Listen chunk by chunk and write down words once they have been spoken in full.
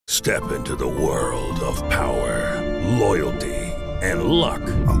Step into the world of power, loyalty, and luck.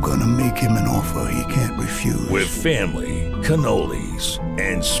 I'm gonna make him an offer he can't refuse. With family, cannolis,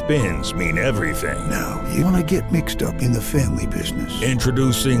 and spins mean everything. Now, you wanna get mixed up in the family business.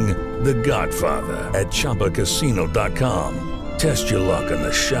 Introducing The Godfather at ChumbaCasino.com. Test your luck in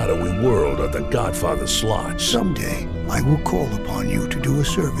the shadowy world of The Godfather slot. Someday, I will call upon you to do a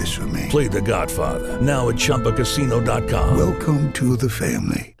service for me. Play The Godfather now at ChumbaCasino.com. Welcome to the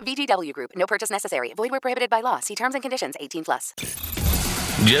family. VGW Group. No purchase necessary. Void where prohibited by law. See terms and conditions.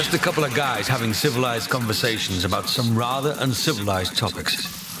 18+. Just a couple of guys having civilized conversations about some rather uncivilized topics.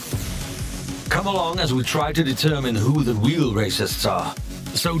 Come along as we try to determine who the real racists are.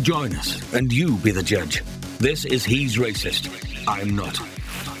 So join us, and you be the judge. This is He's Racist, I'm Not.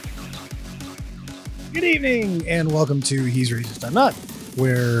 Good evening, and welcome to He's Racist, I'm Not,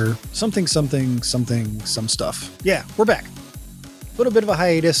 where something, some stuff. Yeah, we're back. A little bit of a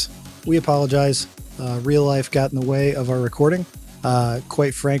hiatus. We apologize. Real life got in the way of our recording.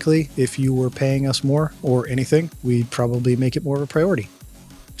 Quite frankly, if you were paying us more or anything, we'd probably make it more of a priority.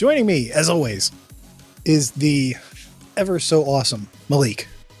 Joining me, as always, is the ever so awesome Malik.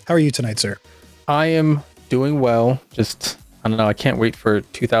 How are you tonight, sir? I am doing well. Just, I don't know. I can't wait for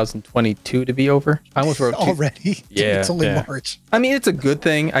 2022 to be over. I almost wrote already. Yeah, it's only March. I mean, it's a good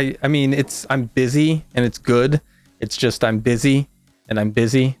thing. I mean, I'm busy and it's good. It's just I'm busy and I'm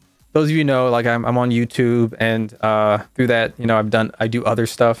busy. Those of you know, like I'm on YouTube, and through that, you know, I do other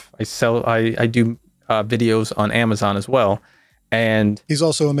stuff. I do videos on Amazon as well. And he's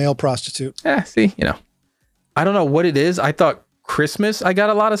also a male prostitute. See, you know, I don't know what it is. I thought Christmas I got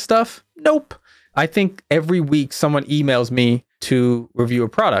a lot of stuff. Nope. I think every week someone emails me to review a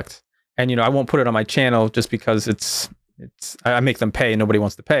product, and you know, I won't put it on my channel just because I make them pay and nobody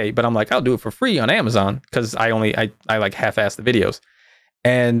wants to pay, but I'm like, I'll do it for free on Amazon because I like half-ass the videos.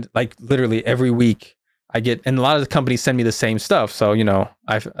 And like literally every week I get, and a lot of the companies send me the same stuff. So, you know,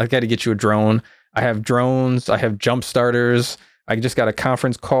 I've got to get you a drone. I have drones. I have jump starters. I just got a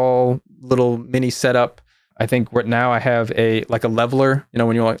conference call, little mini setup. I think right now I have a leveler, you know,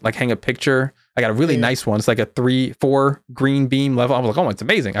 when you like hang a picture. I got a really nice one. It's like a 3-4 green beam level. I was like, oh, it's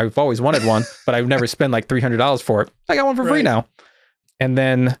amazing. I've always wanted one, but I've never spent like $300 for it. I got one for free now. And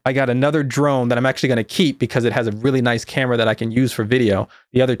then I got another drone that I'm actually going to keep because it has a really nice camera that I can use for video.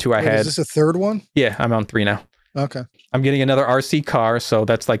 The other two I had. Is this a third one? Yeah, I'm on 3 now. Okay. I'm getting another RC car. So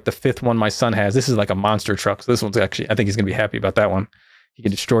that's like the 5th one my son has. This is like a monster truck. So this one's actually, I think he's going to be happy about that one. He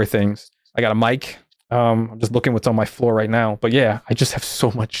can destroy things. I got a mic. I'm just looking what's on my floor right now. But yeah, I just have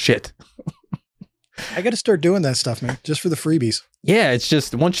so much shit. I got to start doing that stuff, man, just for the freebies. Yeah, it's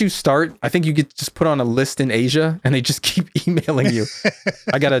just once you start, I think you get just put on a list in Asia and they just keep emailing you.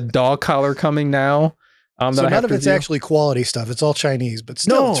 I got a dog collar coming now. So none of it's actually quality stuff. It's all Chinese, but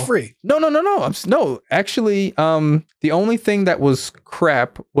still, it's free. No. No, actually, the only thing that was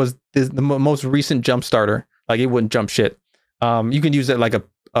crap was the most recent jump starter. Like it wouldn't jump shit. You can use it like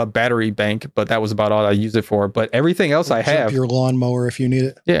a battery bank, but that was about all I use it for. But everything else I have. Your lawnmower if you need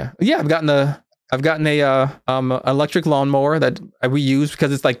it. Yeah. I've gotten a electric lawnmower that we use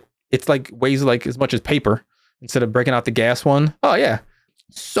because it's like weighs like as much as paper instead of breaking out the gas one. Oh yeah,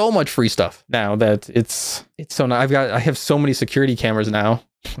 so much free stuff now that it's so nice. I have so many security cameras now,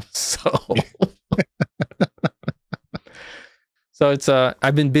 so it's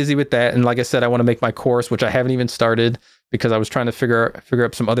I've been busy with that, and like I said, I want to make my course, which I haven't even started because I was trying to figure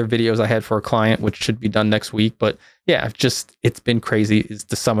up some other videos I had for a client, which should be done next week. But yeah, it's been crazy, is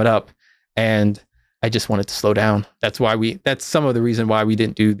to sum it up. And I just wanted to slow down. That's some of the reason why we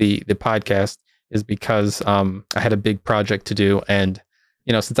didn't do the podcast, is because I had a big project to do. And,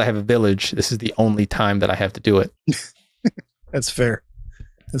 you know, since I have a village, this is the only time that I have to do it. That's fair.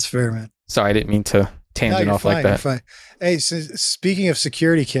 That's fair, man. Sorry, I didn't mean to tangent off like that. You're fine. Hey, so speaking of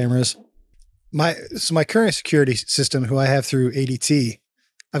security cameras, my current security system, who I have through ADT,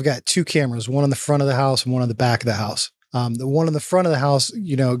 I've got 2 cameras, one on the front of the house and one on the back of the house. The one in the front of the house,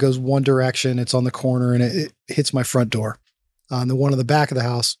 you know, goes one direction. It's on the corner and it hits my front door. The one in the back of the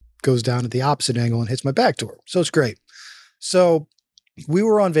house goes down at the opposite angle and hits my back door. So it's great. So we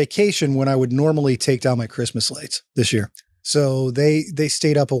were on vacation when I would normally take down my Christmas lights this year. So they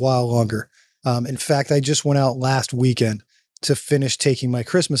stayed up a while longer. In fact, I just went out last weekend to finish taking my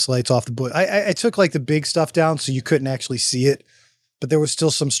Christmas lights off the bush. I took like the big stuff down so you couldn't actually see it, but there was still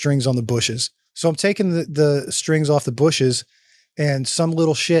some strings on the bushes. So I'm taking the strings off the bushes, and some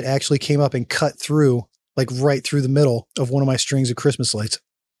little shit actually came up and cut through, like right through the middle of one of my strings of Christmas lights.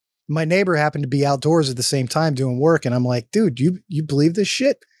 My neighbor happened to be outdoors at the same time doing work. And I'm like, dude, you believe this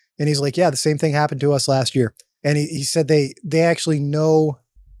shit? And he's like, yeah, the same thing happened to us last year. And he said they actually know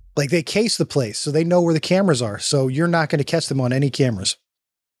Like they case the place so they know where the cameras are. So you're not going to catch them on any cameras.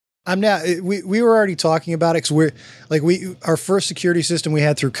 We were already talking about it because our first security system we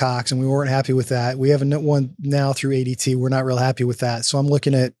had through Cox and we weren't happy with that. We have one now through ADT. We're not real happy with that. So I'm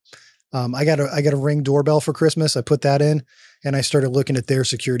looking at, I got a Ring doorbell for Christmas. I put that in and I started looking at their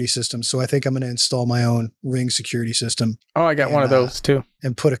security system. So I think I'm going to install my own Ring security system. Oh, I got one of those too.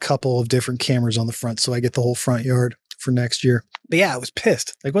 And put a couple of different cameras on the front. So I get the whole front yard for next year. But yeah, I was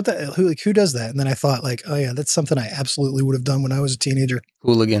pissed. Like who does that? And then I thought like, oh yeah, that's something I absolutely would have done when I was a teenager.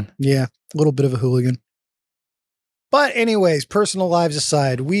 Hooligan. Yeah. A little bit of a hooligan. But anyways, personal lives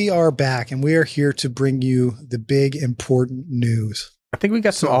aside, we are back and we are here to bring you the big important news. I think we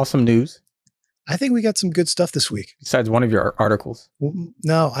got some awesome news. I think we got some good stuff this week. Besides one of your articles.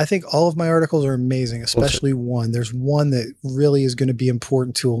 No, I think all of my articles are amazing, especially one. There's one that really is going to be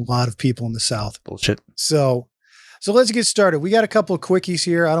important to a lot of people in the South. Bullshit. So let's get started. We got a couple of quickies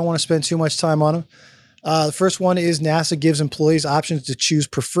here. I don't want to spend too much time on them. The first one is NASA gives employees options to choose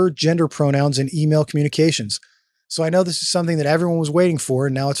preferred gender pronouns in email communications. So I know this is something that everyone was waiting for,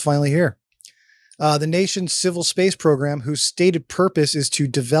 and now it's finally here. The nation's civil space program, whose stated purpose is to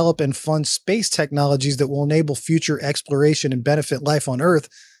develop and fund space technologies that will enable future exploration and benefit life on Earth,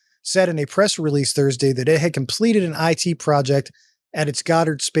 said in a press release Thursday that it had completed an IT project at its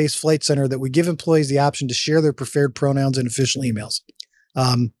Goddard Space Flight Center that would give employees the option to share their preferred pronouns in official emails.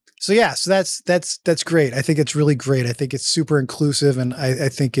 So that's great. I think it's really great. I think it's super inclusive, and I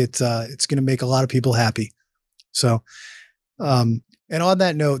think it's going to make a lot of people happy. So, and on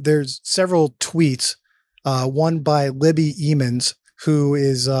that note, there's several tweets. One by Libby Emmons, who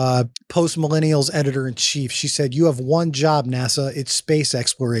is Post-Millennials editor-in-chief. She said, "You have one job, NASA. It's space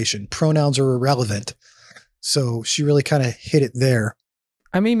exploration. Pronouns are irrelevant." So she really kind of hit it there.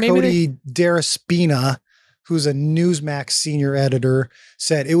 I mean, maybe Cody Daraspina, who's a Newsmax senior editor,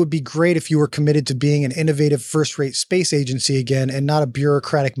 said it would be great if you were committed to being an innovative first-rate space agency again and not a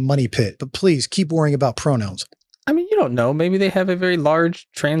bureaucratic money pit. But please keep worrying about pronouns. I mean, you don't know. Maybe they have a very large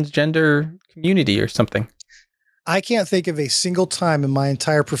transgender community or something. I can't think of a single time in my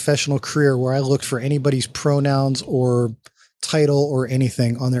entire professional career where I looked for anybody's pronouns or title or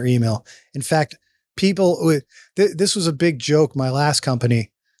anything on their email. In fact, this was a big joke. My last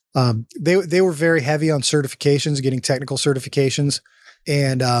company, they were very heavy on certifications, getting technical certifications.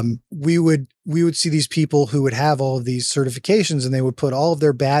 And we would see these people who would have all of these certifications and they would put all of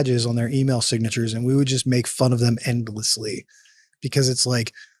their badges on their email signatures, and we would just make fun of them endlessly because it's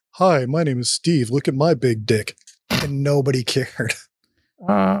like, "Hi, my name is Steve. Look at my big dick." And nobody cared.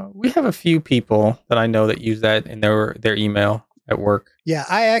 We have a few people that I know that use that in their email at work. Yeah,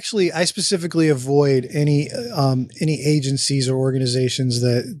 I specifically avoid any agencies or organizations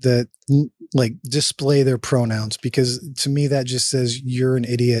that like display their pronouns, because to me that just says you're an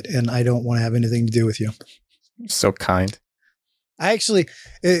idiot and I don't want to have anything to do with you. So kind. I actually,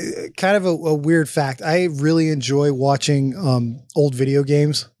 kind of a weird fact, I really enjoy watching old video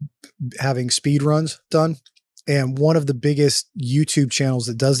games having speed runs done. And one of the biggest YouTube channels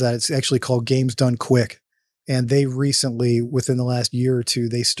that does that, it's actually called Games Done Quick. And they recently, within the last year or two,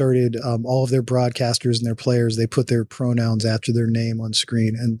 they started all of their broadcasters and their players, they put their pronouns after their name on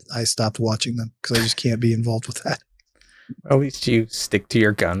screen. And I stopped watching them because I just can't be involved with that. At least you stick to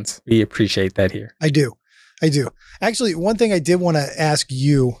your guns. We appreciate that here. I do. Actually, one thing I did want to ask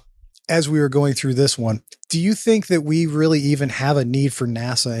you as we were going through this one, do you think that we really even have a need for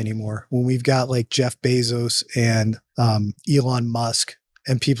NASA anymore when we've got like Jeff Bezos and Elon Musk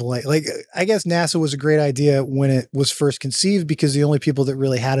and people like, I guess NASA was a great idea when it was first conceived because the only people that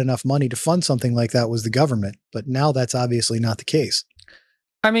really had enough money to fund something like that was the government. But now that's obviously not the case.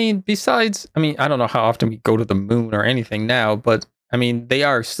 I mean, I don't know how often we go to the moon or anything now, but I mean, they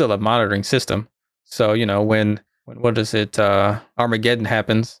are still a monitoring system. So, you know, when Armageddon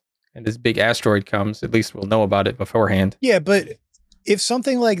happens and this big asteroid comes, at least we'll know about it beforehand. Yeah, but if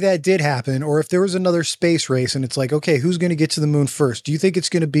something like that did happen, or if there was another space race and it's like, okay, who's going to get to the moon first? Do you think it's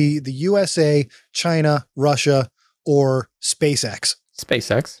going to be the USA, China, Russia, or SpaceX?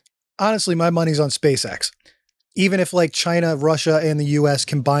 SpaceX. Honestly, my money's on SpaceX. Even if like China, Russia, and the US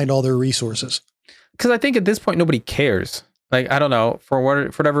combined all their resources. Because I think at this point, nobody cares. Like, I don't know, for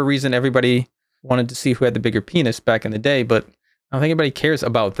whatever reason, everybody wanted to see who had the bigger penis back in the day, but I don't think anybody cares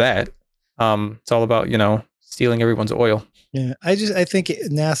about that. It's all about, you know, stealing everyone's oil. Yeah, I think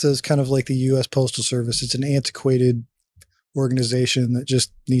NASA is kind of like the U.S. Postal Service. It's an antiquated organization that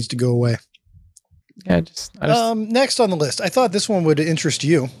just needs to go away. Yeah, next on the list, I thought this one would interest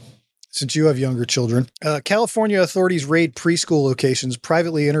you since you have younger children. California authorities raid preschool locations,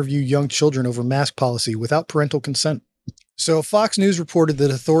 privately interview young children over mask policy without parental consent. So Fox News reported that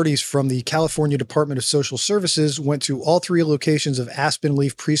authorities from the California Department of Social Services went to all 3 locations of Aspen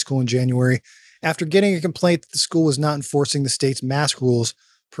Leaf Preschool in January after getting a complaint that the school was not enforcing the state's mask rules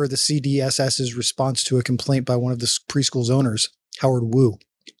per the CDSS's response to a complaint by one of the preschool's owners, Howard Wu.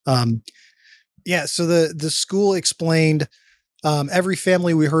 So the school explained, every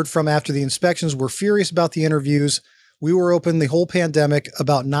family we heard from after the inspections were furious about the interviews. We were open the whole pandemic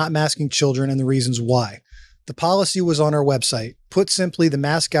about not masking children and the reasons why. The policy was on our website. Put simply, the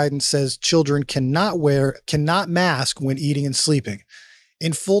mask guidance says children cannot mask when eating and sleeping.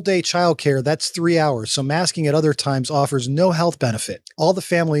 In full day childcare, that's 3 hours, so masking at other times offers no health benefit. All the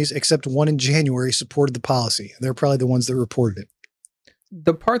families, except one in January, supported the policy. They're probably the ones that reported it.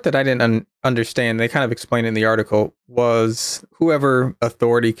 The part that I didn't understand, they kind of explained in the article, was whoever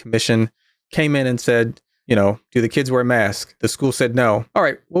authority commission came in and said, do the kids wear masks? The school said no. All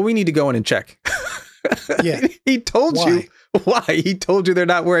right, well, we need to go in and check. Yeah. He told you why. He told you they're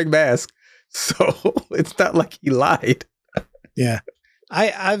not wearing masks. So it's not like he lied. Yeah.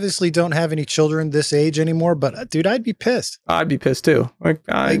 I obviously don't have any children this age anymore, but dude, I'd be pissed. I'd be pissed too.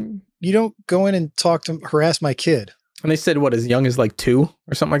 You don't go in and harass my kid. And they said, what, as young as like 2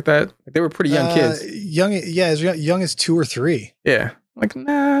 or something like that? They were pretty young kids. As young as 2 or 3. Yeah. Like,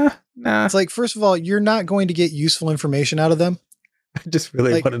 nah. It's like, first of all, you're not going to get useful information out of them. I just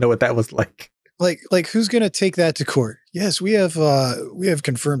really want to know what that was like. Like who's going to take that to court? Yes, we have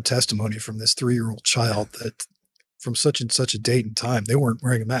confirmed testimony from this 3-year-old child that from such and such a date and time, they weren't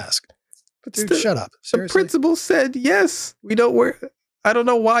wearing a mask. But dude, shut up. Seriously? The principal said, yes, we don't wear. I don't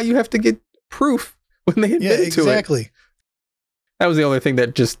know why you have to get proof when they admit to it. Exactly. That was the only thing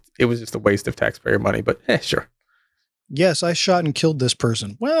that it was just a waste of taxpayer money, but sure. Yes, I shot and killed this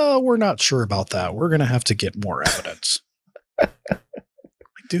person. Well, we're not sure about that. We're going to have to get more evidence.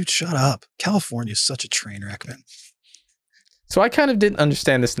 Dude, shut up. California is such a train wreck, man. So I kind of didn't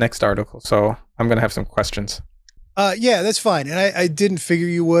understand this next article, so I'm going to have some questions. Yeah, that's fine. And I didn't figure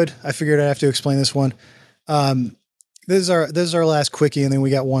you would. I figured I'd have to explain this one. This is our last quickie, and then we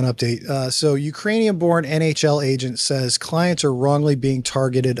got one update. So Ukrainian-born NHL agent says clients are wrongly being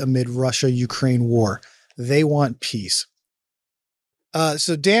targeted amid Russia-Ukraine war. They want peace.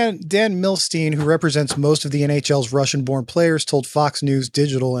 So Dan Milstein, who represents most of the NHL's Russian-born players, told Fox News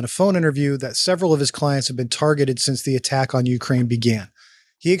Digital in a phone interview that several of his clients have been targeted since the attack on Ukraine began.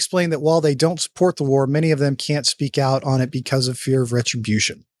 He explained that while they don't support the war, many of them can't speak out on it because of fear of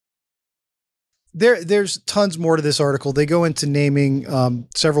retribution. There's tons more to this article. They go into naming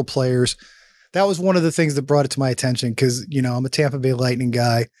several players. That was one of the things that brought it to my attention because, I'm a Tampa Bay Lightning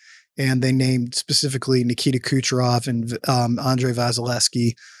guy. And they named specifically Nikita Kucherov and Andrei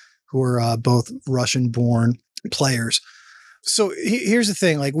Vasilevsky, who are both Russian-born players. So here's the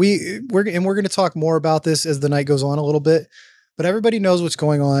thing: like we're going to talk more about this as the night goes on a little bit. But everybody knows what's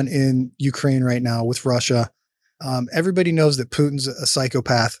going on in Ukraine right now with Russia. Everybody knows that Putin's a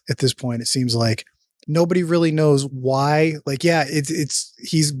psychopath at this point. It seems like nobody really knows why. Like, yeah,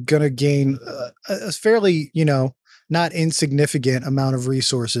 he's going to gain a fairly not insignificant amount of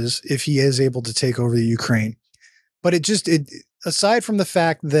resources if he is able to take over the Ukraine. But aside from the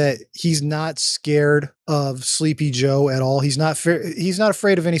fact that he's not scared of Sleepy Joe at all, he's not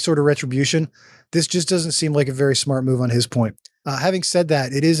afraid of any sort of retribution. This just doesn't seem like a very smart move on his point. Having said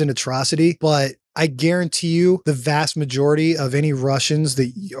that, it is an atrocity, but I guarantee you the vast majority of any Russians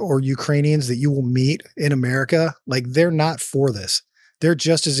or Ukrainians that you will meet in America, like they're not for this. They're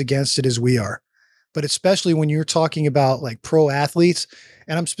just as against it as we are. But especially when you're talking about like pro athletes,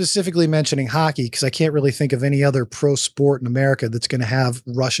 and I'm specifically mentioning hockey because I can't really think of any other pro sport in America that's going to have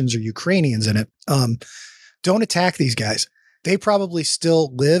Russians or Ukrainians in it. Don't attack these guys. They probably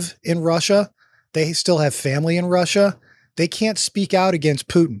still live in Russia. They still have family in Russia. They can't speak out against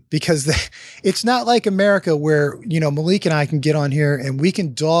Putin because it's not like America where, Malik and I can get on here and we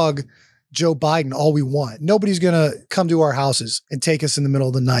can dog Joe Biden all we want. Nobody's going to come to our houses and take us in the middle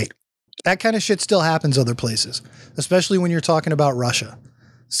of the night. That kind of shit still happens other places, especially when you're talking about Russia.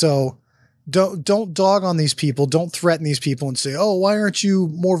 So don't dog on these people. Don't threaten these people and say, oh, why aren't you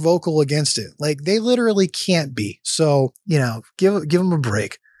more vocal against it? Like they literally can't be. So, give them a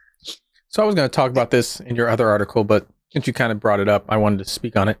break. So I was going to talk about this in your other article, but since you kind of brought it up, I wanted to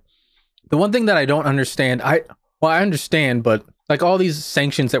speak on it. The one thing that I don't understand, I understand, but like all these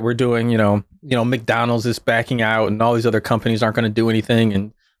sanctions that we're doing, McDonald's is backing out and all these other companies aren't going to do anything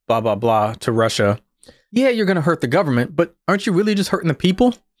and blah, blah, blah to Russia. Yeah, you're going to hurt the government, but aren't you really just hurting the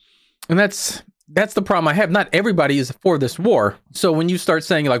people? And that's the problem I have. Not everybody is for this war. So when you start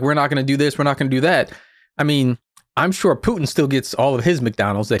saying like, we're not going to do this, we're not going to do that. I mean, I'm sure Putin still gets all of his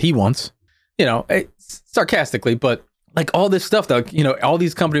McDonald's that he wants, sarcastically, but Like all this stuff that, all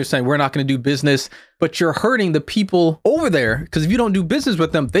these companies are saying, we're not going to do business, but you're hurting the people over there because if you don't do business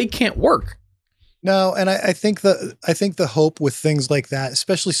with them, they can't work. No, and I think the hope with things like that,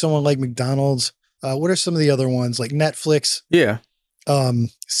 especially someone like McDonald's, what are some of the other ones like Netflix? Yeah.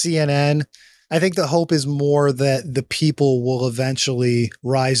 CNN. I think the hope is more that the people will eventually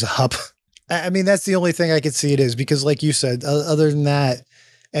rise up. I mean, that's the only thing I could see it is because like you said, other than that,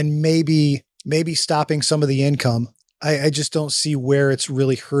 and maybe stopping some of the income, I just don't see where it's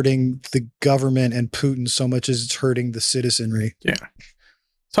really hurting the government and Putin so much as it's hurting the citizenry. Yeah.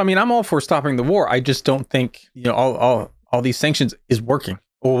 So, I mean, I'm all for stopping the war. I just don't think, all these sanctions is working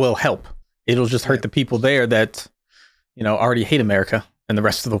or will help. It'll just hurt the people there that, already hate America and the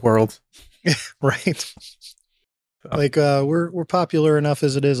rest of the world. Right. So. Like, we're popular enough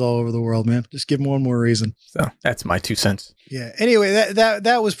as it is all over the world, man. Just give them one more reason. So that's my 2 cents. Yeah. Anyway,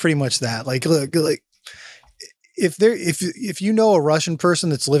 that was pretty much that. Like, look, like, if you know a Russian person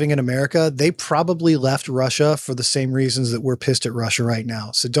that's living in America, they probably left Russia for the same reasons that we're pissed at Russia right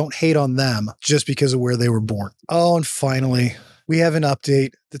now. So don't hate on them just because of where they were born. Oh, and finally, we have an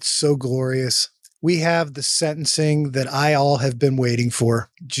update that's so glorious. We have the sentencing that I all have been waiting for.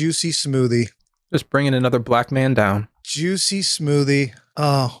 Juicy Smoothie. Just bringing another black man down. Juicy Smoothie.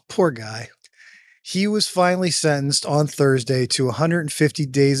 Oh, poor guy. He was finally sentenced on Thursday to 150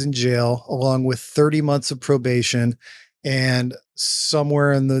 days in jail, along with 30 months of probation and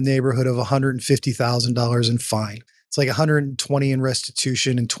somewhere in the neighborhood of $150,000 in fine. It's like $120 in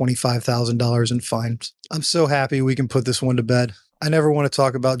restitution and $25,000 in fines. I'm so happy we can put this one to bed. I never want to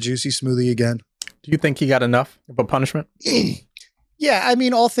talk about Juicy Smoothie again. Do you think he got enough of a punishment? Yeah, I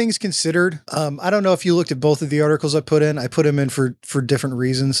mean, all things considered. I don't know if you looked at both of the articles I put in. I put them in for different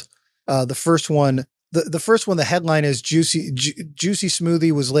reasons. The first one, the headline is Juicy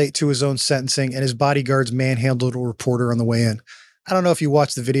Smoothie was late to his own sentencing and his bodyguards manhandled a reporter on the way in. I don't know if you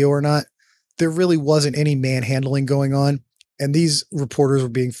watched the video or not. There really wasn't any manhandling going on. And these reporters were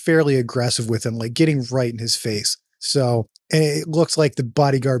being fairly aggressive with him, like getting right in his face. So, and it looks like the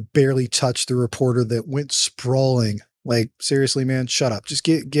bodyguard barely touched the reporter that went sprawling. Like, seriously, man, shut up. Just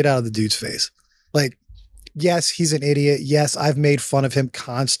get out of the dude's face. Like, yes, he's an idiot. Yes, I've made fun of him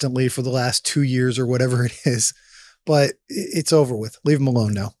constantly for the last 2 years or whatever it is, but it's over with. Leave him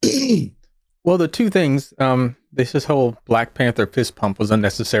alone now. Well, the two things, this whole Black Panther fist pump was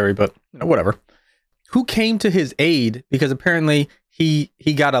unnecessary, but whatever. Who came to his aid? Because apparently he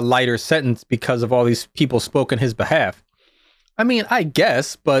got a lighter sentence because of all these people spoke on his behalf. I mean, I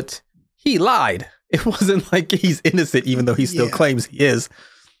guess, but he lied. It wasn't like he's innocent, even though he still claims he is.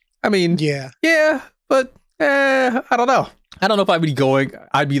 I mean, yeah, but I don't know. I don't know if I'd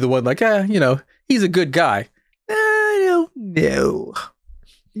be the one like, he's a good guy. I don't know.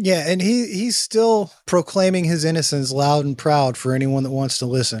 Yeah, and he's still proclaiming his innocence loud and proud for anyone that wants to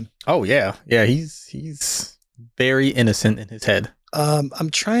listen. Oh yeah, he's very innocent in his head. I'm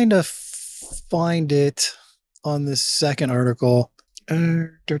trying to find it on this second article. I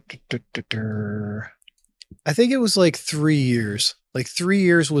think it was like 3 years. Like 3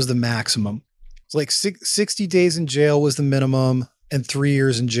 years was the maximum. It's like 60 days in jail was the minimum, and 3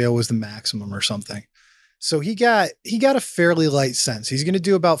 years in jail was the maximum or something. So he got a fairly light sentence. He's going to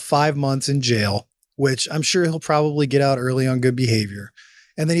do about 5 months in jail, which I'm sure he'll probably get out early on good behavior.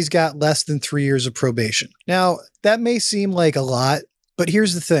 And then he's got less than 3 years of probation. Now, that may seem like a lot, but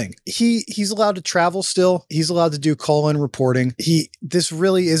here's the thing. He's allowed to travel still. He's allowed to do call-in reporting. This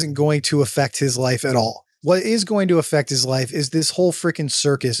really isn't going to affect his life at all. What is going to affect his life is this whole freaking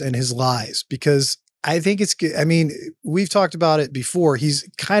circus and his lies, because I think we've talked about it before. He's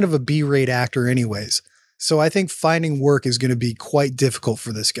kind of a B-rate actor anyways. So I think finding work is going to be quite difficult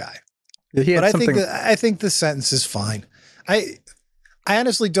for this guy. But I think the sentence is fine. I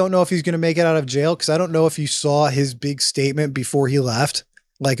honestly don't know if he's going to make it out of jail, because I don't know if you saw his big statement before he left,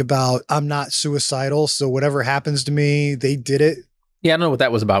 like about, I'm not suicidal, so whatever happens to me, they did it. Yeah, I don't know what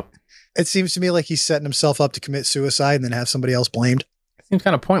that was about. It seems to me like he's setting himself up to commit suicide and then have somebody else blamed. It seems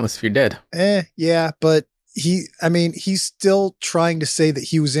kind of pointless if you're dead. Yeah, but he's still trying to say that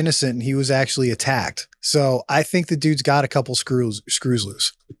he was innocent and he was actually attacked. So I think the dude's got a couple screws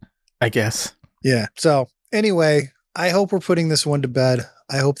loose, I guess. Yeah. So anyway, I hope we're putting this one to bed.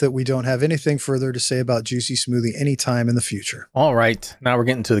 I hope that we don't have anything further to say about Juicy Smoothie anytime in the future. All right. Now we're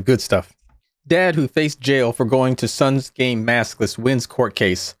getting to the good stuff. Dad who faced jail for going to son's game maskless wins court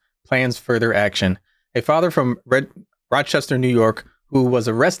case, plans further action. A father from Rochester, New York, who was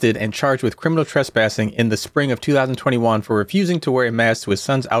arrested and charged with criminal trespassing in the spring of 2021 for refusing to wear a mask to his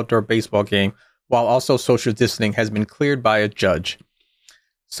son's outdoor baseball game while also social distancing, has been cleared by a judge.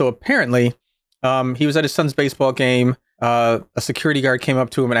 So apparently, he was at his son's baseball game. A security guard came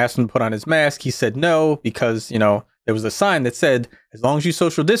up to him and asked him to put on his mask. He said no, because, there was a sign that said, as long as you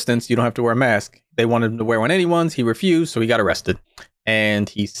social distance, you don't have to wear a mask. They wanted him to wear one anyone's. He refused, so he got arrested. And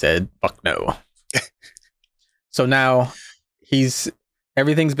he said, fuck no. So now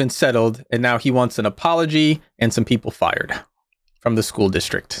everything's been settled, and now he wants an apology and some people fired from the school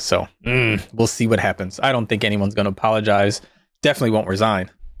district. So we'll see what happens. I don't think anyone's going to apologize. Definitely won't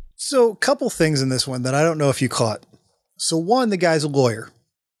resign. So a couple things in this one that I don't know if you caught. So one, the guy's a lawyer.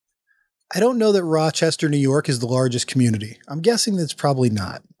 I don't know that Rochester, New York is the largest community. I'm guessing that's probably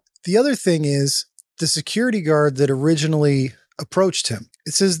not. The other thing is the security guard that originally approached him.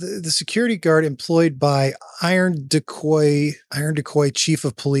 It says the security guard employed by Iron Decoy Chief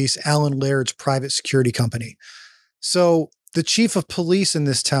of Police, Alan Laird's private security company. So the chief of police in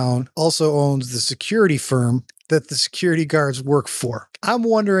this town also owns the security firm that the security guards work for. I'm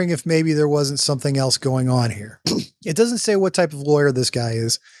wondering if maybe there wasn't something else going on here. It doesn't say what type of lawyer this guy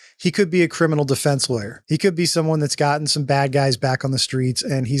is. He could be a criminal defense lawyer. He could be someone that's gotten some bad guys back on the streets,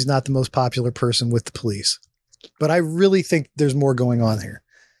 and he's not the most popular person with the police. But I really think there's more going on here,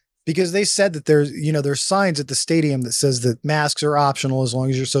 because they said that there's signs at the stadium that says that masks are optional as long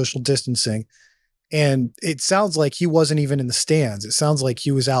as you're social distancing. And it sounds like he wasn't even in the stands. It sounds like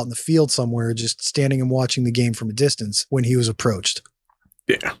he was out in the field somewhere, just standing and watching the game from a distance when he was approached.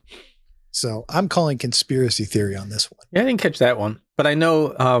 Yeah. So I'm calling conspiracy theory on this one. Yeah, I didn't catch that one, but I know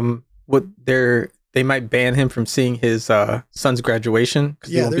they might ban him from seeing his son's graduation.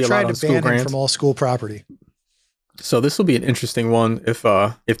 Yeah, they're trying to ban him from all school property. So this will be an interesting one if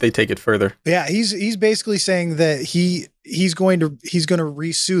they take it further. Yeah, he's basically saying that he's going to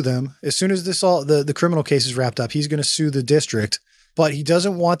re-sue them as soon as the criminal case is wrapped up. He's going to sue the district, but he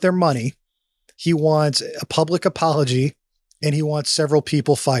doesn't want their money. He wants a public apology, and he wants several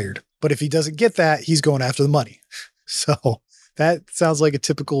people fired. But if he doesn't get that, he's going after the money. So that sounds like a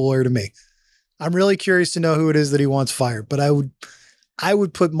typical lawyer to me. I'm really curious to know who it is that he wants fired, but I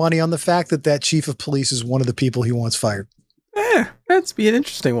would put money on the fact that chief of police is one of the people he wants fired. That'd be an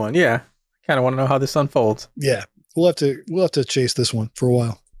interesting one. Yeah. I kind of want to know how this unfolds. Yeah. We'll have to chase this one for a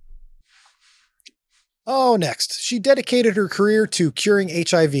while. Oh, next. She dedicated her career to curing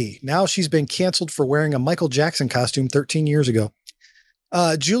HIV. Now she's been canceled for wearing a Michael Jackson costume 13 years ago.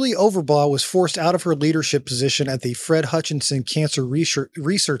 Julie Overbaugh was forced out of her leadership position at the Fred Hutchinson Cancer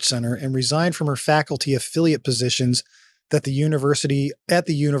Research Center and resigned from her faculty affiliate positions at the University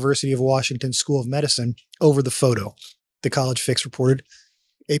of Washington School of Medicine over the photo, the College Fix reported.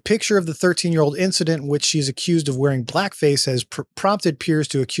 A picture of the 13-year-old incident in which she is accused of wearing blackface has prompted peers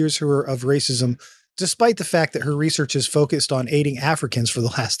to accuse her of racism, despite the fact that her research is focused on aiding Africans for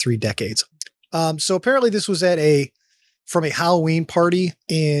the last 3 decades. So apparently this was from a Halloween party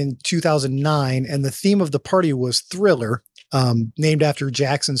in 2009, and the theme of the party was Thriller, named after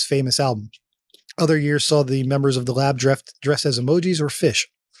Jackson's famous album. Other years saw the members of the lab dressed as emojis or fish.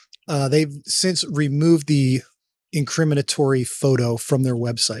 They've since removed the incriminatory photo from their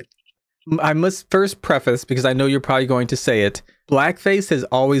website. I must first preface, because I know you're probably going to say it, blackface has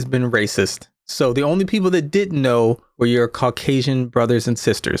always been racist. So the only people that didn't know were your Caucasian brothers and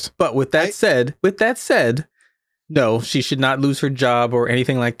sisters. But with that said, no, she should not lose her job or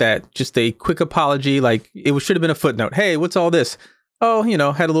anything like that. Just a quick apology. Like, it should have been a footnote. Hey, what's all this? Oh,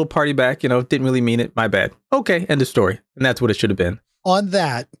 had a little party back, didn't really mean it. My bad. Okay, end of story. And that's what it should have been. On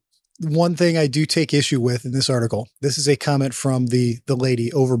that, one thing I do take issue with in this article, this is a comment from the lady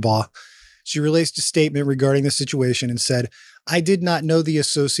Overbaugh. She released a statement regarding the situation and said, "I did not know the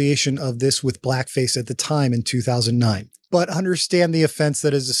association of this with blackface at the time in 2009, but understand the offense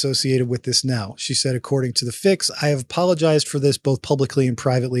that is associated with this now." She said, according to the Fix, "I have apologized for this both publicly and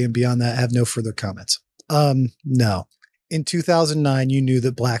privately, and beyond that, I have no further comments." No. In 2009, you knew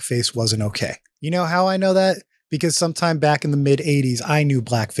that blackface wasn't okay. You know how I know that? Because sometime back in the mid 80s, I knew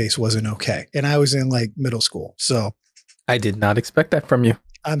blackface wasn't okay. And I was in middle school. So I did not expect that from you.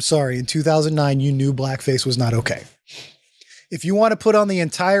 I'm sorry. In 2009, you knew blackface was not okay. If you want to put on the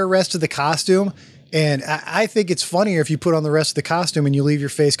entire rest of the costume, and I think it's funnier if you put on the rest of the costume and you leave your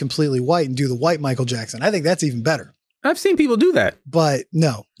face completely white and do the white Michael Jackson. I think that's even better. I've seen people do that. But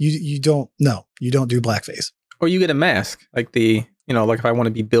no, you don't do blackface. Or you get a mask, like if I want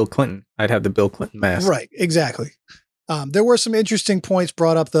to be Bill Clinton, I'd have the Bill Clinton mask. Right, exactly. There were some interesting points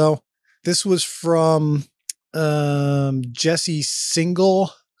brought up, though. This was from Jessie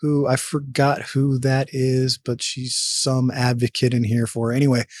Single, who I forgot who that is, but she's some advocate in here for her.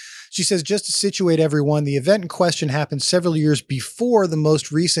 Anyway, she says, just to situate everyone, the event in question happened several years before the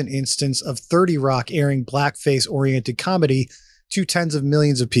most recent instance of 30 Rock airing blackface-oriented comedy to tens of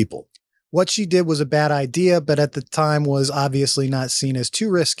millions of people. What she did was a bad idea, but at the time was obviously not seen as too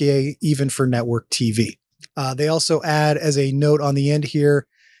risque, even for network TV. They also add as a note on the end here,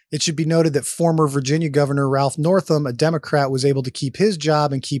 it should be noted that former Virginia Governor Ralph Northam, a Democrat, was able to keep his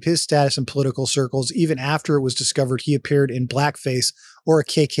job and keep his status in political circles even after it was discovered he appeared in blackface or a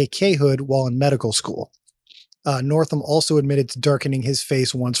KKK hood while in medical school. Northam also admitted to darkening his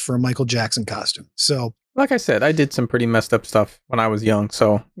face once for a Michael Jackson costume. So, like I said, I did some pretty messed up stuff when I was young.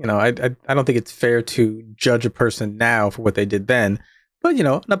 So, I don't think it's fair to judge a person now for what they did then. But,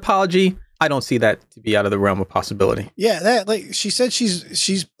 an apology, I don't see that to be out of the realm of possibility. Yeah, that like she said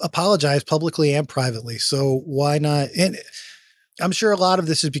she's apologized publicly and privately. So why not? And I'm sure a lot of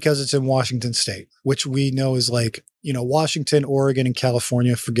this is because it's in Washington State, which we know is like, Washington, Oregon, and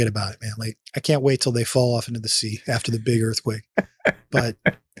California. Forget about it, man. Like, I can't wait till they fall off into the sea after the big earthquake. But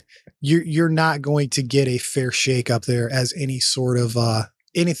you're not going to get a fair shake up there as any sort of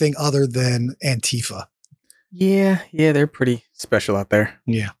anything other than Antifa. Yeah, they're pretty special out there.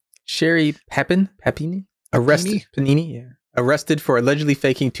 Yeah. Sherry Papini, arrested for allegedly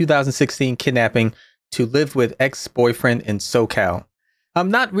faking 2016 kidnapping to live with ex-boyfriend in SoCal.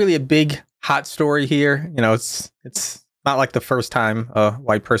 Not really a big hot story here. It's not like the first time a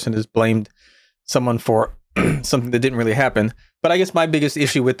white person has blamed someone for something that didn't really happen. But I guess my biggest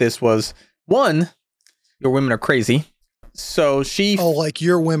issue with this was, one, your women are crazy. So she... Oh, like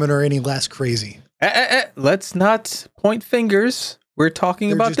your women are any less crazy. Let's not point fingers. We're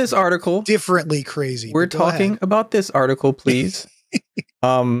talking about this article. Differently crazy. We're talking about this article, please.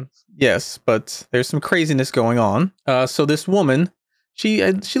 Yes, but there's some craziness going on. So this woman, she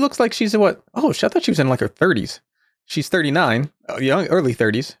looks like she's what? Oh, I thought she was in like her 30s. She's 39, early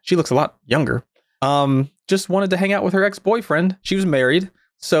 30s. She looks a lot younger. Just wanted to hang out with her ex-boyfriend. She was married.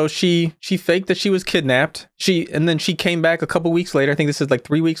 So she faked that she was kidnapped. And then she came back a couple weeks later. I think this is like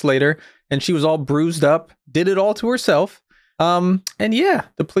 3 weeks later, and she was all bruised up, did it all to herself. And yeah,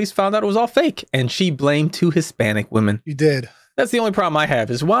 the police found out it was all fake, and she blamed 2 Hispanic women. You did. That's the only problem I have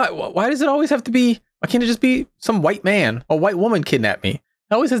is why does it always have to be, why can't it just be some white man or white woman kidnap me?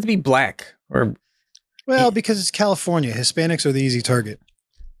 It always has to be black or. Well, because it's California. Hispanics are the easy target.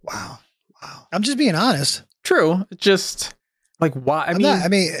 Wow. I'm just being honest. True. Just like why? I'm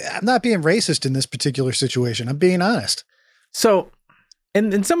not being racist in this particular situation. I'm being honest. So,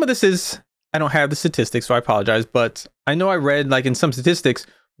 and some of this is, I don't have the statistics, so I apologize, but I know I read like in some statistics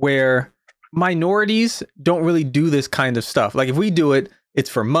where minorities don't really do this kind of stuff. Like if we do it, it's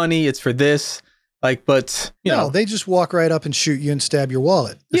for money, it's for this, like, but you know, they just walk right up and shoot you and stab your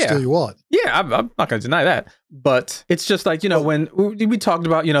wallet. Steal your wallet. Yeah. I'm not going to deny that, but it's just like, when we talked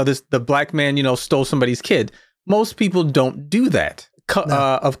about, the black man, stole somebody's kid. Most people don't do that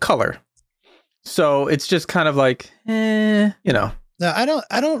of color. So it's just kind of like, Now, I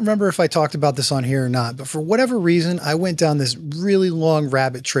don't remember if I talked about this on here or not, but for whatever reason, I went down this really long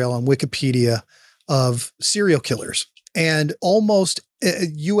rabbit trail on Wikipedia of serial killers, and almost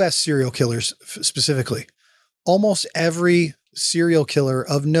U.S. serial killers specifically. Almost every serial killer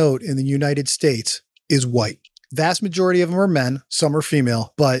of note in the United States is white. Vast majority of them are men, some are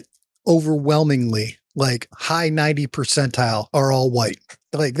female, but overwhelmingly, like high 90 percentile are all white.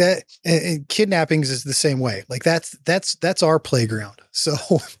 Like that, and kidnappings is the same way. Like that's our playground. So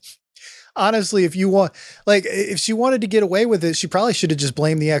honestly, if she wanted to get away with it, she probably should have just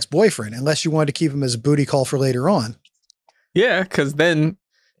blamed the ex-boyfriend, unless you wanted to keep him as a booty call for later on. Yeah, because then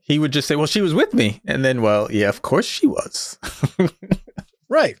he would just say, well, she was with me. And then, well, yeah, of course she was.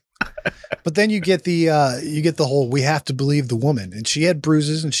 Right. But then you get the whole, we have to believe the woman, and she had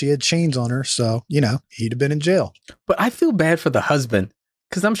bruises and she had chains on her. So, he'd have been in jail. But I feel bad for the husband,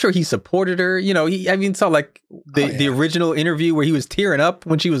 because I'm sure he supported her. Saw like the original interview where he was tearing up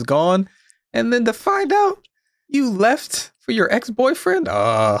when she was gone. And then to find out you left for your ex-boyfriend.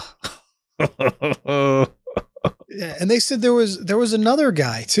 Yeah, and they said there was another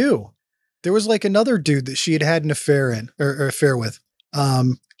guy too. There was like another dude that she had an affair with.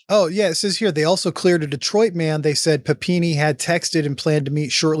 It says here they also cleared a Detroit man. They said Papini had texted and planned to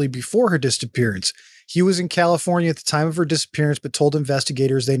meet shortly before her disappearance. He was in California at the time of her disappearance, but told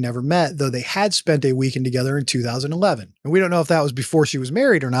investigators they never met, though they had spent a weekend together in 2011. And we don't know if that was before she was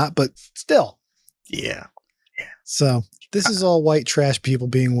married or not, but still. Yeah. So this is all white trash people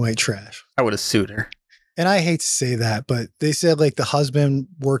being white trash. I would have sued her. And I hate to say that, but they said like the husband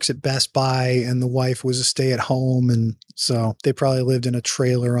works at Best Buy and the wife was a stay at home. And so they probably lived in a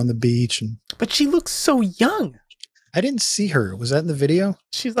trailer on the beach. But she looks so young. I didn't see her. Was that in the video?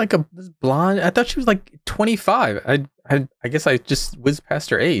 She's like this blonde. I thought she was like 25. I guess I just whizzed past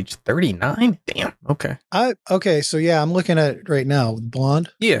her age. 39? Damn. Okay. Okay. So yeah, I'm looking at it right now. Blonde.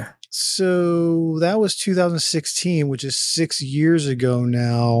 Yeah. So that was 2016, which is 6 years ago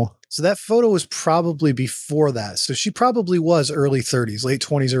now. So that photo was probably before that. So she probably was early 30s, late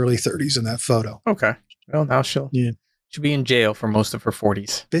 20s, early 30s in that photo. Okay. Well, now she'll be in jail for most of her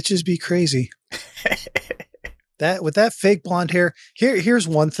 40s. Bitches be crazy. That with that fake blonde hair. Here's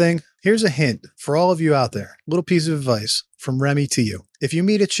one thing. Here's a hint for all of you out there. Little piece of advice from Remy to you. If you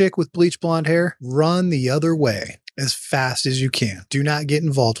meet a chick with bleach blonde hair, run the other way as fast as you can. Do not get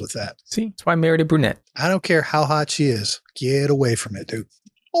involved with that. See, that's why I married a brunette. I don't care how hot she is. Get away from it, dude.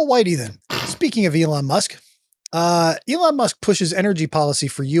 Oh, whitey then. Speaking of Elon Musk, Elon Musk pushes energy policy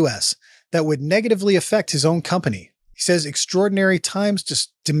for U.S. that would negatively affect his own company. He says extraordinary times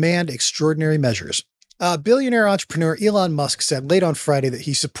just demand extraordinary measures. Billionaire entrepreneur Elon Musk said late on Friday that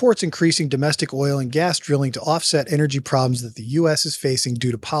he supports increasing domestic oil and gas drilling to offset energy problems that the U.S. is facing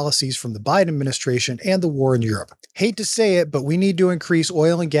due to policies from the Biden administration and the war in Europe. Hate to say it, but we need to increase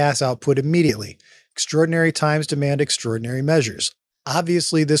oil and gas output immediately. Extraordinary times demand extraordinary measures.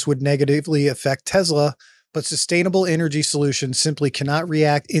 Obviously, this would negatively affect Tesla, but sustainable energy solutions simply cannot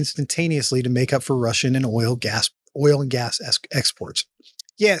react instantaneously to make up for Russian and oil and gas exports.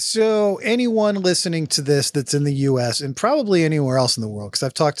 Yeah, so anyone listening to this that's in the US and probably anywhere else in the world, because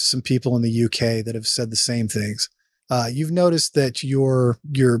I've talked to some people in the UK that have said the same things, you've noticed that your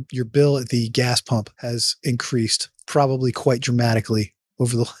bill at the gas pump has increased probably quite dramatically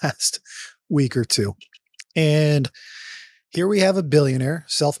over the last week or two. And here we have a billionaire,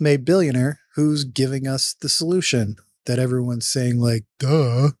 self-made billionaire, who's giving us the solution that everyone's saying like,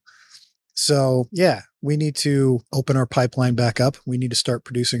 duh. So yeah, we need to open our pipeline back up. We need to start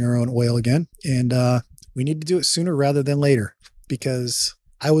producing our own oil again. And we need to do it sooner rather than later, because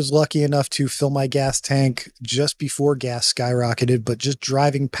I was lucky enough to fill my gas tank just before gas skyrocketed, but just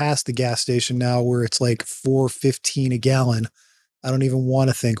driving past the gas station now where it's like $4.15 a gallon, I don't even want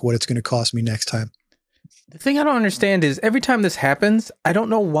to think what it's going to cost me next time. The thing I don't understand is every time this happens, I don't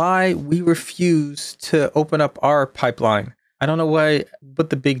know why we refuse to open up our pipeline. I don't know what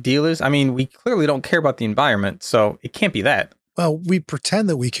the big deal is. I mean, we clearly don't care about the environment, so it can't be that. Well, we pretend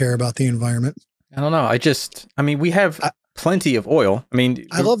that we care about the environment. I don't know. We have plenty of oil.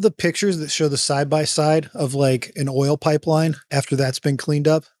 I love the pictures that show the side-by-side of like an oil pipeline after that's been cleaned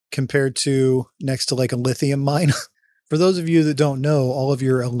up compared to next to like a lithium mine. For those of you that don't know, all of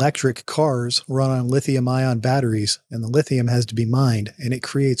your electric cars run on lithium-ion batteries, and the lithium has to be mined, and it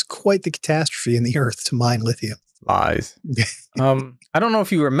creates quite the catastrophe in the earth to mine lithium. Lies. I don't know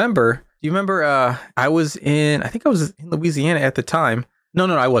if you remember. Do you remember? I was in Louisiana at the time. No,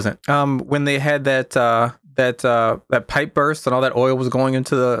 I wasn't. When they had that pipe burst and all that oil was going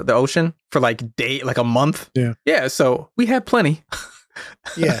into the ocean for like a month. Yeah. Yeah. So we had plenty.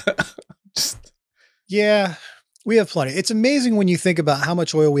 Yeah. Yeah. We have plenty. It's amazing when you think about how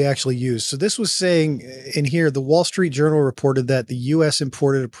much oil we actually use. So this was saying in here, the Wall Street Journal reported that the U.S.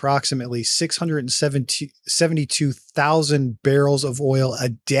 imported approximately 672,000 barrels of oil a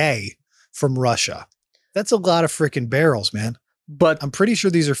day from Russia. That's a lot of freaking barrels, man. But I'm pretty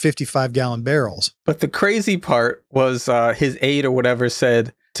sure these are 55-gallon barrels. But the crazy part was his aide or whatever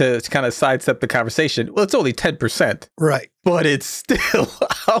said to kind of sidestep the conversation. Well, it's only 10%. Right. But it's still,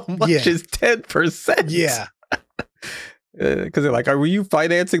 how much is 10%? Yeah. Because they're like, were you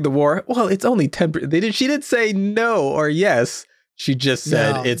financing the war? Well, it's only 10%. She didn't say no or yes. She just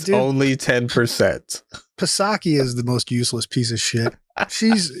said it's only 10%. Psaki is the most useless piece of shit.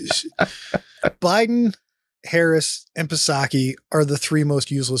 Biden, Harris, and Psaki are the three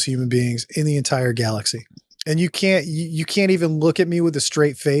most useless human beings in the entire galaxy. And you can't even look at me with a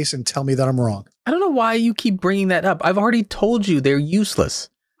straight face and tell me that I'm wrong. I don't know why you keep bringing that up. I've already told you they're useless.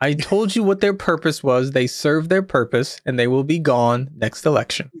 I told you what their purpose was. They served their purpose, and they will be gone next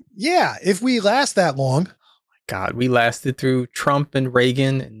election. Yeah, if we last that long. Oh my God, we lasted through Trump and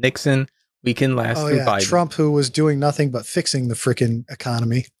Reagan and Nixon. We can last through Biden. Trump, who was doing nothing but fixing the freaking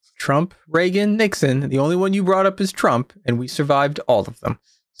economy. Trump, Reagan, Nixon. The only one you brought up is Trump, and we survived all of them.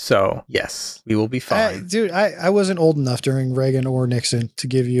 So, yes, we will be fine. I wasn't old enough during Reagan or Nixon to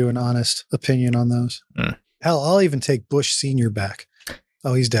give you an honest opinion on those. Hell, I'll even take Bush Sr. back.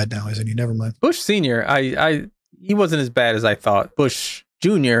 Oh, he's dead now, isn't he? Never mind. Bush Sr., he wasn't as bad as I thought. Bush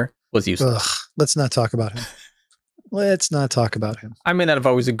Jr. was useless. Ugh, let's not talk about him. Let's not talk about him. I may not have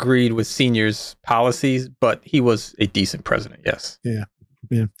always agreed with Senior's policies, but he was a decent president, yes. Yeah.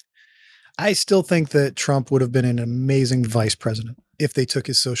 I still think that Trump would have been an amazing vice president if they took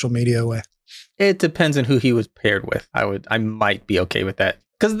his social media away. It depends on who he was paired with. I might be okay with that.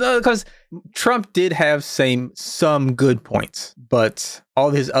 Because Trump did have some good points, but all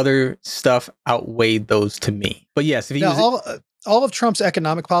his other stuff outweighed those to me. But yes, if he all of Trump's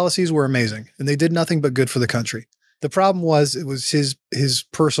economic policies were amazing, and they did nothing but good for the country. The problem was it was his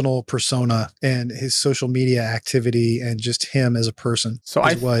personal persona and his social media activity and just him as a person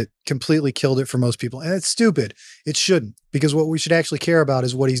is what completely killed it for most people. And it's stupid. It shouldn't, because what we should actually care about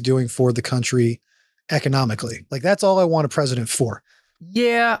is what he's doing for the country economically. Like, that's all I want a president for.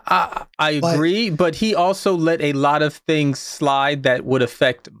 Yeah, I agree. But he also let a lot of things slide that would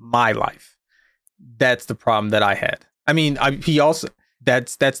affect my life. That's the problem that I had. I mean,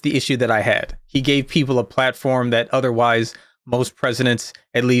 that's the issue that I had. He gave people a platform that otherwise most presidents,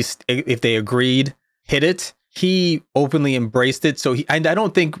 at least if they agreed, hit it. He openly embraced it. So I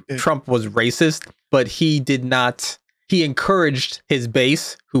don't think Trump was racist, but he encouraged his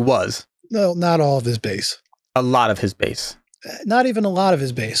base, who was. No, not all of his base. A lot of his base. Not even a lot of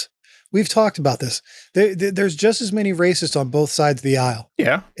his base. We've talked about this. There's just as many racists on both sides of the aisle.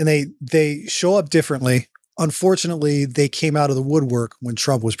 Yeah. And they show up differently. Unfortunately, they came out of the woodwork when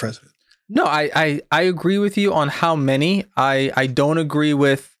Trump was president. No, I agree with you on how many. I don't agree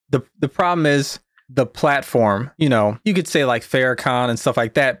with the problem is the platform. You know, you could say like Farrakhan and stuff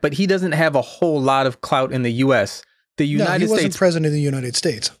like that, but he doesn't have a whole lot of clout in the U.S. The United States. He wasn't president of the United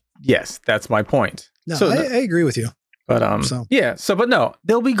States. Yes, that's my point. No, I agree with you. But but no,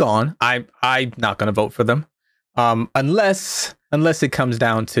 they'll be gone. I'm not going to vote for them, unless it comes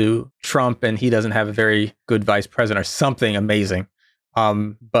down to Trump and he doesn't have a very good vice president or something amazing.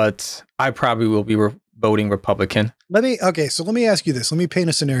 But I probably will be voting Republican. Let me ask you this. Let me paint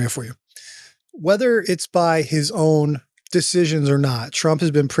a scenario for you. Whether it's by his own decisions or not, Trump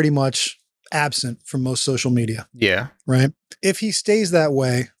has been pretty much absent from most social media. Yeah. Right. If he stays that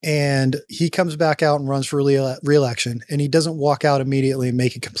way and he comes back out and runs for re-election and he doesn't walk out immediately and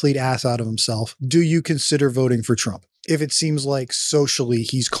make a complete ass out of himself, do you consider voting for Trump? If it seems like socially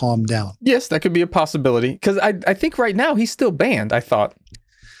he's calmed down. Yes, that could be a possibility. Because I think right now he's still banned, I thought.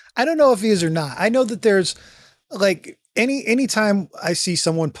 I don't know if he is or not. I know that there's like anytime I see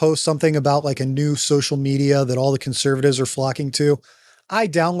someone post something about like a new social media that all the conservatives are flocking to, I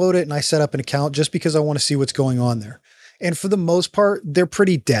download it and I set up an account just because I want to see what's going on there. And for the most part, they're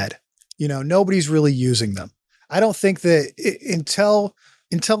pretty dead. You know, nobody's really using them. I don't think that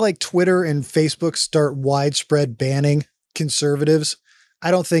until like Twitter and Facebook start widespread banning conservatives,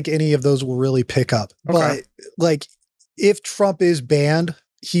 I don't think any of those will really pick up. Okay. But like if Trump is banned,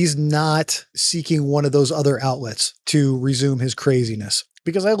 he's not seeking one of those other outlets to resume his craziness,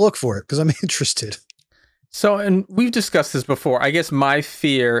 because I look for it because I'm interested. So, and we've discussed this before. I guess my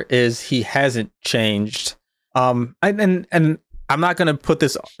fear is he hasn't changed. And I'm not going to put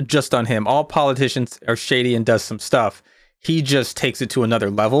this just on him. All politicians are shady and does some stuff. He just takes it to another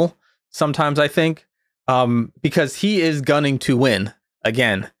level sometimes, I think, because he is gunning to win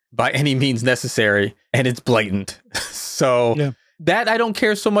again by any means necessary. And it's blatant. So that I don't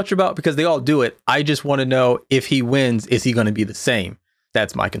care so much about because they all do it. I just want to know if he wins, is he going to be the same?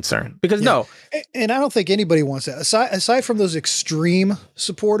 That's my concern. Because no. And I don't think anybody wants that. Aside from those extreme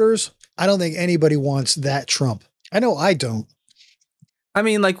supporters, I don't think anybody wants that Trump. I know I don't. I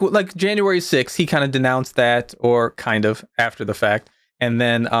mean, like January 6th, he kind of denounced that, or kind of after the fact. And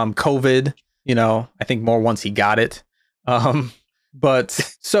then COVID, you know, I think more once he got it. But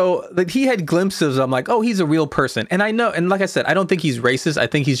so like he had glimpses. I'm like, oh, he's a real person. And I know. And like I said, I don't think he's racist. I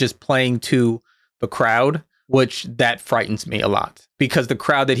think he's just playing to the crowd, which that frightens me a lot, because the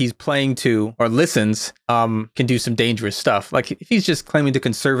crowd that he's playing to or listens can do some dangerous stuff. Like if he's just claiming to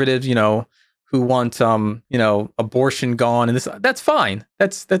conservatives, you know, who want you know, abortion gone and this, that's fine.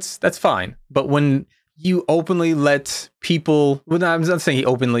 That's fine. But when you openly let people, well, I'm not saying he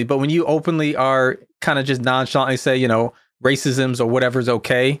openly, but when you openly are kind of just nonchalantly say, you know, racisms or whatever's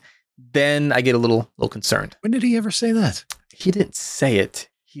okay, then I get a little concerned. When did he ever say that? He didn't say it.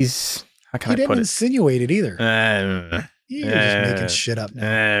 He's, how can I put it? He didn't insinuate it either. You're just making shit up now.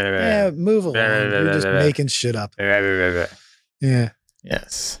 Yeah, move along. You're just making shit up. Yeah.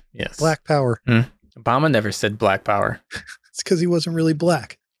 Yes. Black power. Obama never said black power. It's because he wasn't really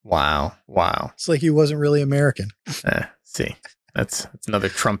black. Wow. It's like he wasn't really American. See, that's another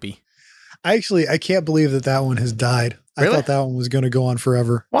Trumpy. I can't believe that one has died. Really? I thought that one was going to go on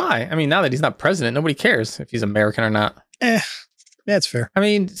forever. Why? I mean, now that he's not president, nobody cares if he's American or not. That's fair. I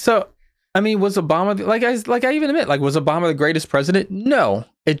mean, was Obama, like I even admit, like, was Obama the greatest president? No,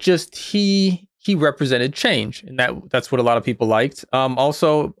 it just, he represented change, and that's what a lot of people liked.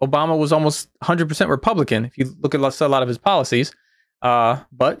 Also, Obama was almost 100% Republican if you look at a lot of his policies.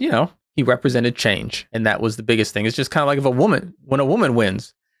 But you know, he represented change, and that was the biggest thing. It's just kind of like when a woman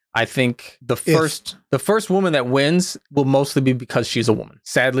wins, I think the first woman that wins will mostly be because she's a woman.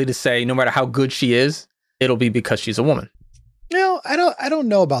 Sadly to say, no matter how good she is, it'll be because she's a woman. No, I don't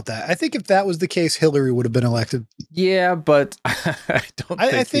know about that. I think if that was the case, Hillary would have been elected. Yeah, but I don't.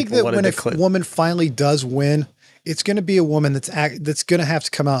 I think that when a woman finally does win, it's going to be a woman that's going to have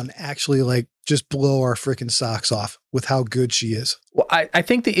to come out and actually like just blow our freaking socks off with how good she is. Well, I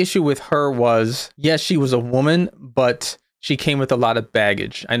think the issue with her was, yes, she was a woman, but she came with a lot of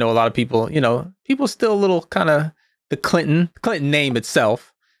baggage. I know a lot of people, people still a little kind of the Clinton name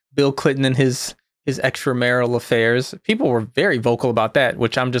itself, Bill Clinton and his extramarital affairs. People were very vocal about that,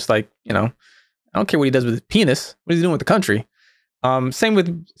 which I'm just like, I don't care what he does with his penis. What is he doing with the country? Same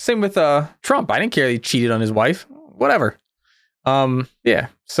with Trump. I didn't care he cheated on his wife. Whatever. Yeah.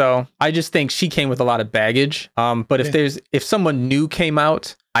 So I just think she came with a lot of baggage. But if someone new came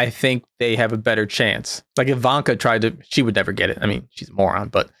out, I think they have a better chance. Like Ivanka she would never get it. I mean, she's a moron,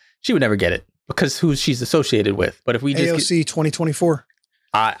 but she would never get it because who she's associated with. But if we just AOC 2024.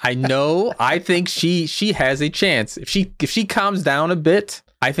 I know. I think she has a chance. If she calms down a bit,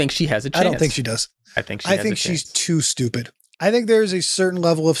 I think she has a chance. I don't think she does. I think she's too stupid. I think there's a certain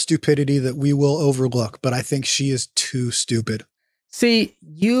level of stupidity that we will overlook, but I think she is too stupid. See,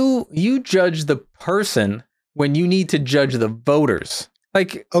 you judge the person when you need to judge the voters.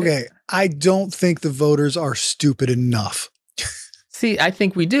 Like, okay, I don't think the voters are stupid enough. See, I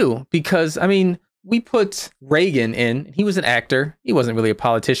think we do because, I mean, we put Reagan in. He was an actor. He wasn't really a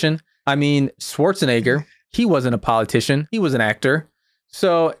politician. I mean, Schwarzenegger, he wasn't a politician. He was an actor.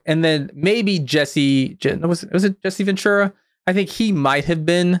 So, and then maybe was it Jesse Ventura? I think he might have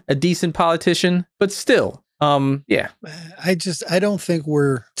been a decent politician, but still, yeah. I don't think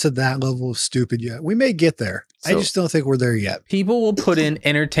we're to that level of stupid yet. We may get there. So, I just don't think we're there yet. People will put in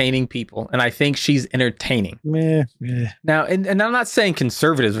entertaining people, and I think she's entertaining. Meh. Now, and I'm not saying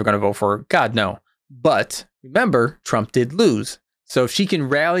conservatives are going to vote for her. God, no. But remember, Trump did lose. So if she can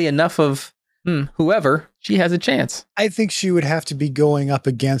rally enough of whoever, she has a chance. I think she would have to be going up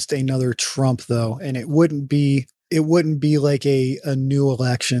against another Trump, though, and it wouldn't be like a new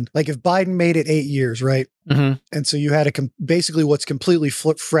election. Like if Biden made it 8 years, right? Mm-hmm. And so you had basically what's completely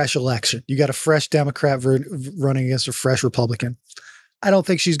fresh election. You got a fresh Democrat running against a fresh Republican. I don't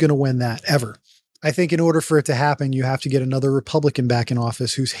think she's going to win that ever. I think in order for it to happen, you have to get another Republican back in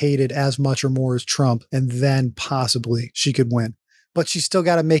office who's hated as much or more as Trump, and then possibly she could win. But she's still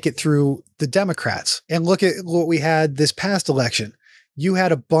got to make it through the Democrats. And look at what we had this past election. You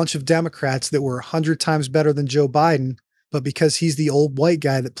had a bunch of Democrats that were 100 times better than Joe Biden, but because he's the old white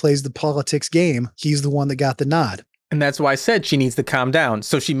guy that plays the politics game, he's the one that got the nod. And that's why I said she needs to calm down.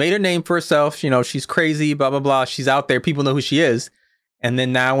 So she made her name for herself. She's crazy, blah, blah, blah. She's out there. People know who she is. And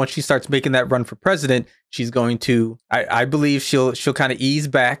then now when she starts making that run for president, she's going to, I believe she'll kind of ease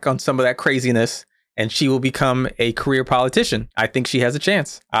back on some of that craziness and she will become a career politician. I think she has a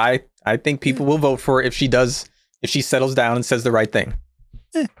chance. I think people will vote for her if she settles down and says the right thing.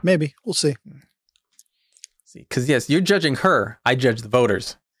 Maybe. We'll see. Because yes, you're judging her. I judge the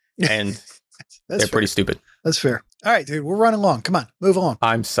voters. And they're pretty stupid. That's fair. All right, dude, we're running along. Come on, move on.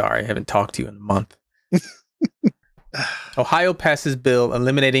 I'm sorry. I haven't talked to you in a month. Ohio passes bill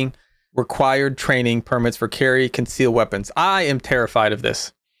eliminating required training permits for carry concealed weapons. I am terrified of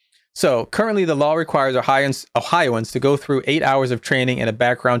this. So currently the law requires Ohioans to go through 8 hours of training and a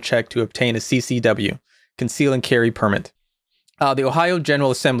background check to obtain a CCW, conceal and carry permit. The Ohio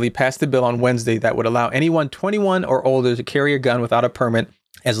General Assembly passed a bill on Wednesday that would allow anyone 21 or older to carry a gun without a permit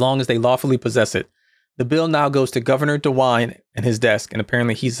as long as they lawfully possess it. The bill now goes to Governor DeWine and his desk, and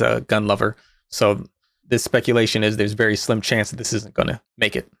apparently he's a gun lover. So this speculation is there's very slim chance that this isn't going to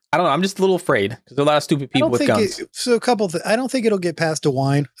make it. I don't know. I'm just a little afraid because there are a lot of stupid people with guns. I don't think it'll get past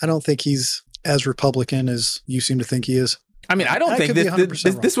DeWine. I don't think he's as Republican as you seem to think he is. I mean, I don't think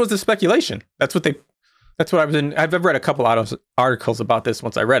this was the speculation. That's what I've read a couple articles about this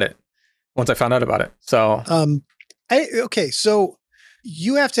once I found out about it. So, so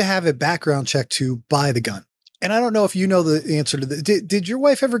you have to have a background check to buy the gun. And I don't know if you know the answer to this. Did your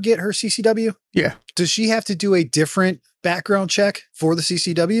wife ever get her CCW? Yeah. Does she have to do a different background check for the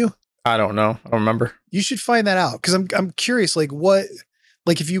CCW? I don't know. I don't remember. You should find that out because I'm curious. Like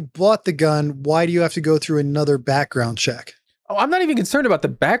if you bought the gun, why do you have to go through another background check? Oh, I'm not even concerned about the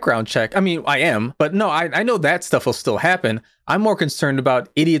background check. I mean, I am, but no, I know that stuff will still happen. I'm more concerned about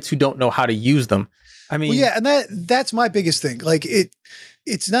idiots who don't know how to use them. I mean, well, yeah, and that's my biggest thing. Like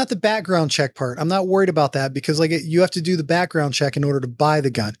it's not the background check part. I'm not worried about that because you have to do the background check in order to buy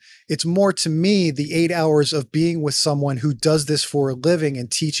the gun. It's more to me the 8 hours of being with someone who does this for a living and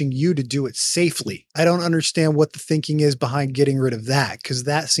teaching you to do it safely. I don't understand what the thinking is behind getting rid of that because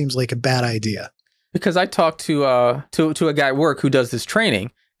that seems like a bad idea. Because I talked to a guy at work who does this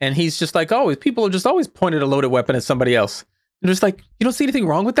training, and he's just like, people are just always pointed a loaded weapon at somebody else. And just like, you don't see anything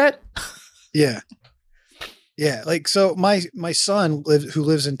wrong with that? Yeah. Yeah. Like, so my son who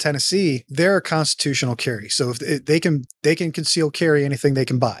lives in Tennessee, they're a constitutional carry. So if they can conceal carry anything they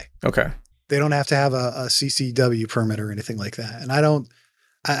can buy. Okay. They don't have to have a CCW permit or anything like that. And I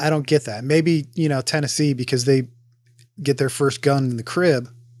don't get that. Maybe, Tennessee, because they get their first gun in the crib,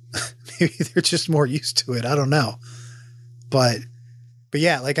 maybe they're just more used to it. I don't know. But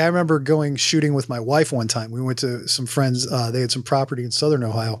yeah, like I remember going shooting with my wife one time. We went to some friends. They had some property in Southern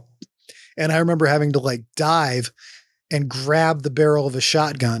Ohio. And I remember having to like dive and grab the barrel of a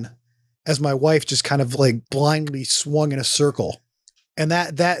shotgun as my wife just kind of like blindly swung in a circle. And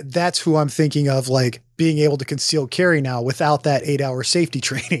that's who I'm thinking of, like being able to conceal carry now without that 8-hour safety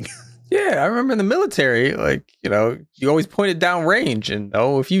training. Yeah, I remember in the military, like, you always pointed down range, and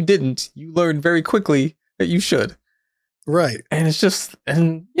if you didn't, you learned very quickly that you should. Right. And it's just,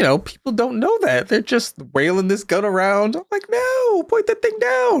 people don't know that. They're just wailing this gun around. I'm like, no, point that thing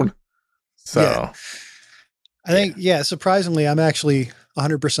down. So yeah. I think, surprisingly, I'm actually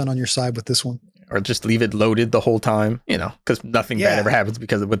 100% on your side with this one. Or just leave it loaded the whole time, because nothing bad ever happens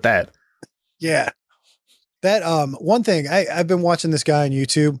with that. Yeah. That, one thing, I've been watching this guy on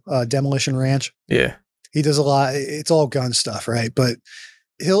YouTube, Demolition Ranch. Yeah. He does a lot. It's all gun stuff, right? But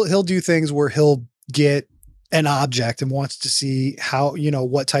he'll do things where he'll get an object and wants to see how,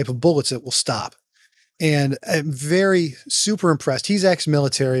 what type of bullets it will stop. And I'm super impressed. He's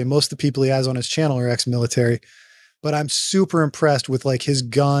ex-military, and most of the people he has on his channel are ex-military. But I'm super impressed with like his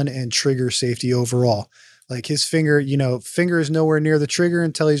gun and trigger safety overall. Like his finger is nowhere near the trigger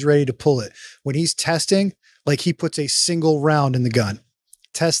until he's ready to pull it. When he's testing, like he puts a single round in the gun,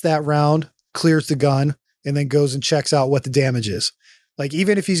 tests that round, clears the gun, and then goes and checks out what the damage is. Like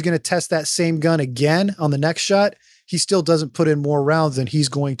even if he's going to test that same gun again on the next shot, he still doesn't put in more rounds than he's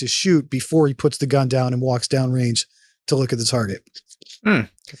going to shoot before he puts the gun down and walks down range to look at the target.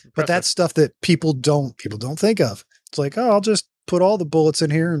 But that's stuff that people don't think of. It's like, oh, I'll just put all the bullets in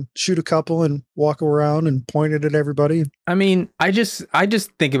here and shoot a couple and walk around and point it at everybody. I mean, I just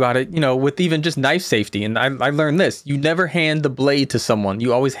think about it, with even just knife safety. And I learned this. You never hand the blade to someone.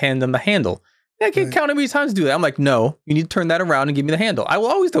 You always hand them the handle. I can't count how many times to do that. I'm like, no, you need to turn that around and give me the handle. I will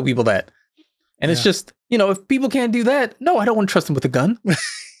always tell people that. And it's just, if people can't do that, no, I don't want to trust them with a gun.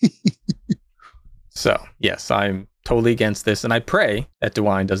 So, yes, I'm totally against this. And I pray that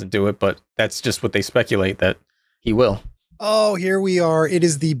DeWine doesn't do it, but that's just what they speculate that he will. Oh, here we are. It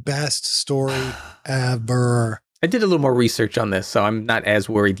is the best story ever. I did a little more research on this, so I'm not as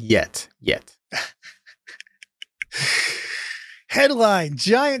worried yet. Headline: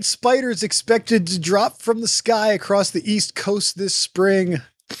 Giant spiders expected to drop from the sky across the East Coast this spring.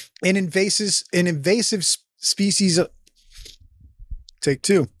 An invasive species of... Take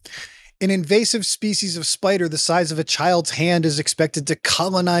two. An invasive species of spider the size of a child's hand is expected to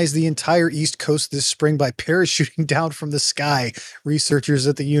colonize the entire East Coast this spring by parachuting down from the sky, researchers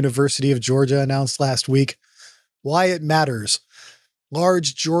at the University of Georgia announced last week. Why it matters.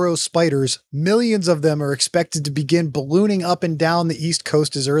 Large Joro spiders, millions of them, are expected to begin ballooning up and down the East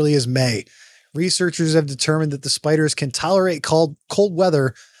Coast as early as May. Researchers have determined that the spiders can tolerate cold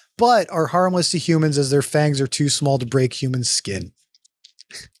weather, but are harmless to humans as their fangs are too small to break human skin.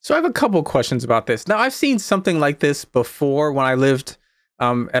 So I have a couple of questions about this. Now, I've seen something like this before when I lived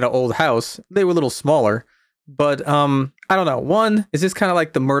at an old house. They were a little smaller, but I don't know. One, is this kind of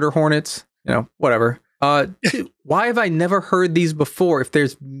like the murder hornets? Whatever. Two, why have I never heard these before if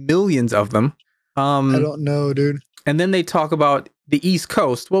there's millions of them? I don't know, dude. And then they talk about the East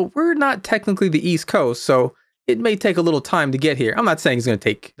Coast. Well, we're not technically the East Coast, so it may take a little time to get here. I'm not saying it's going to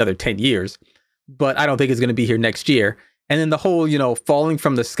take another 10 years, but I don't think it's going to be here next year. And then the whole, falling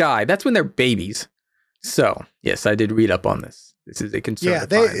from the sky, that's when they're babies. So, yes, I did read up on this. This is a concern.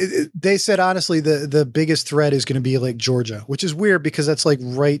 Yeah, they said, honestly, the biggest threat is going to be like Georgia, which is weird because that's like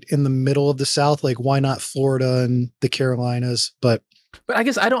right in the middle of the South. Like, why not Florida and the Carolinas? But I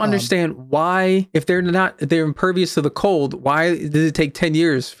guess I don't understand why, if they're impervious to the cold, why did it take 10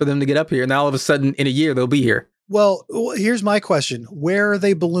 years for them to get up here? And now all of a sudden in a year, they'll be here. Well, here's my question. Where are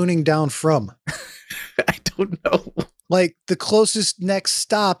they ballooning down from? I don't know. Like, the closest next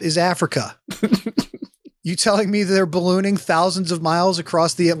stop is Africa. You telling me they're ballooning thousands of miles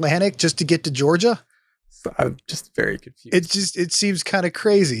across the Atlantic just to get to Georgia? So I'm just very confused. It seems kind of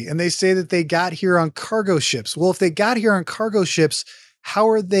crazy. And they say that they got here on cargo ships. Well, if they got here on cargo ships, how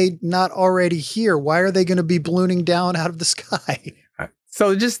are they not already here? Why are they going to be ballooning down out of the sky?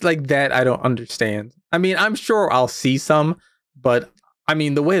 So just like that, I don't understand. I mean, I'm sure I'll see some, but I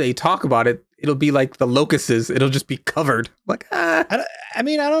mean, the way they talk about it, it'll be like the locusts. It'll just be covered. Like, I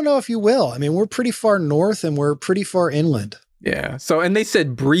mean, I don't know if you will. I mean, we're pretty far north and we're pretty far inland. Yeah. So, and they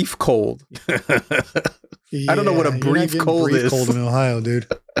said brief cold. I don't know what a brief cold is. Cold in Ohio, dude.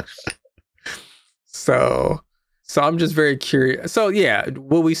 So I'm just very curious. So yeah,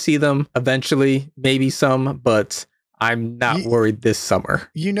 will we see them eventually? Maybe some, but I'm not worried this summer.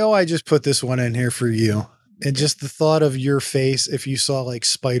 I just put this one in here for you. And just the thought of your face if you saw like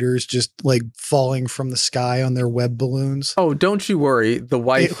spiders just like falling from the sky on their web balloons. Oh, don't you worry. The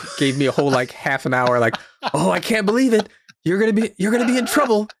wife gave me a whole like half an hour like, oh, I can't believe it. You're going to be in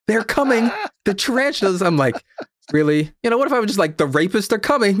trouble. They're coming. The tarantulas. I'm like, really? What if I was just like, the rapists are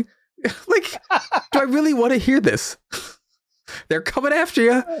coming? Like, do I really want to hear this? They're coming after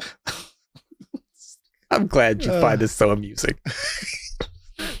you. I'm glad you find this so amusing.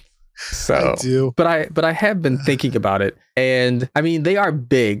 So, I do. But I have been thinking about it, and I mean, they are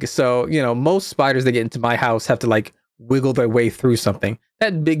big. So, most spiders that get into my house have to like wiggle their way through something.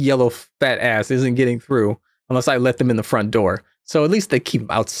 That big yellow fat ass isn't getting through unless I let them in the front door. So at least they keep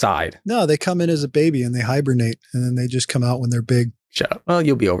them outside. No, they come in as a baby and they hibernate, and then they just come out when they're big. Shut up. Well,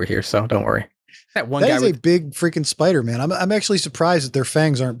 you'll be over here, so don't worry. That guy is a big freaking spider, man. I'm actually surprised that their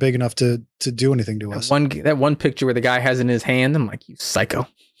fangs aren't big enough to do anything to us. That one picture where the guy has in his hand, I'm like, you psycho.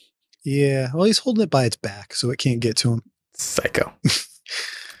 Yeah, well, he's holding it by its back, so it can't get to him. Psycho.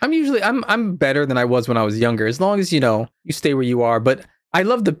 I'm better than I was when I was younger, as long as, you stay where you are. But I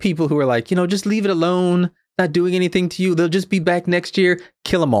love the people who are like, just leave it alone, not doing anything to you. They'll just be back next year.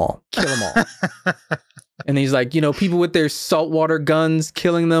 Kill them all. Kill them all. And he's like, people with their saltwater guns,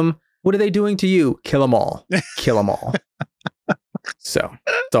 killing them. What are they doing to you? Kill them all. Kill them all. So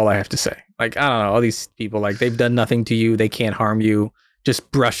that's all I have to say. Like, I don't know. All these people, like, they've done nothing to you. They can't harm you.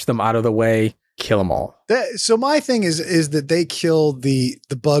 Just brush them out of the way. Kill them all. So my thing is that they kill the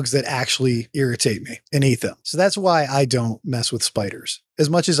bugs that actually irritate me and eat them. So that's why I don't mess with spiders as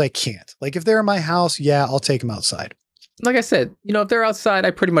much as I can't. Like if they're in my house, yeah, I'll take them outside. Like I said, if they're outside,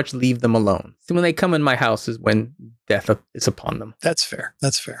 I pretty much leave them alone. So when they come in my house is when death is upon them. That's fair.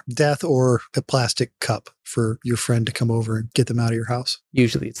 That's fair. Death or a plastic cup for your friend to come over and get them out of your house.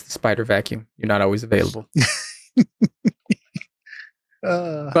 Usually it's the spider vacuum. You're not always available.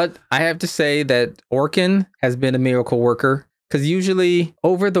 But I have to say that Orkin has been a miracle worker, because usually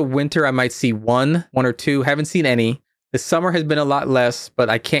over the winter I might see one or two. Haven't seen any. The summer has been a lot less, but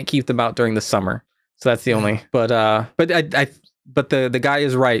I can't keep them out during the summer. So that's the only. But the guy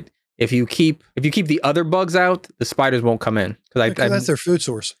is right. If you keep the other bugs out, the spiders won't come in, because that's their food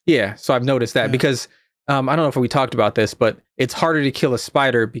source. Yeah, so I've noticed that because I don't know if we talked about this, but it's harder to kill a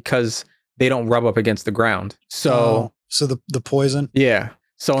spider because they don't rub up against the ground. So the poison. Yeah.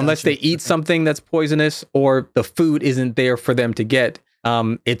 So unless they eat something that's poisonous or the food isn't there for them to get,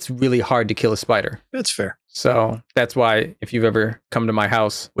 it's really hard to kill a spider. That's fair. So that's why if you've ever come to my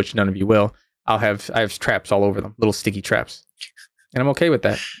house, which none of you will, I have traps all over them, little sticky traps. And I'm okay with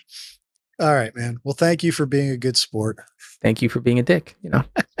that. All right, man. Well, thank you for being a good sport. Thank you for being a dick,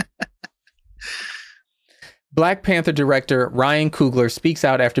 Black Panther director Ryan Coogler speaks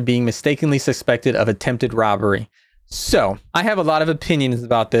out after being mistakenly suspected of attempted robbery. So I have a lot of opinions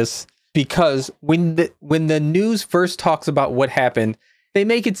about this, because when the news first talks about what happened, they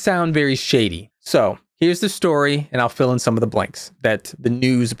make it sound very shady. So here's the story, and I'll fill in some of the blanks that the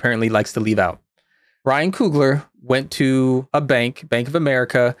news apparently likes to leave out. Ryan Coogler went to a bank, Bank of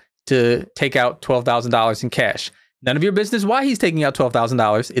America, to take out $12,000 in cash. None of your business why he's taking out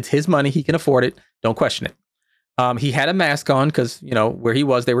 $12,000. It's his money. He can afford it. Don't question it. He had a mask on because, where he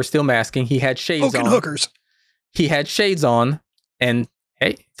was, they were still masking. He had shades on. Hookers. He had shades on, and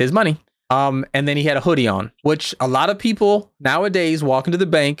hey, it's his money. And then he had a hoodie on, which a lot of people nowadays walk into the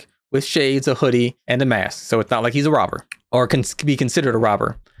bank with shades, a hoodie, and a mask. So it's not like he's a robber or can be considered a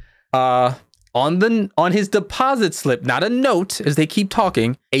robber. On his deposit slip, not a note, as they keep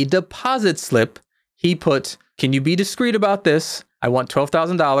talking, a deposit slip, he put, "Can you be discreet about this? I want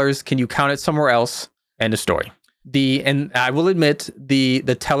 $12,000. Can you count it somewhere else?" End of story. And I will admit, the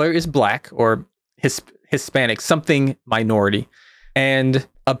teller is black or Hispanic, something minority. And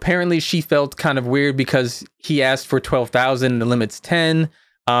apparently she felt kind of weird because he asked for 12,000 and the limit's 10.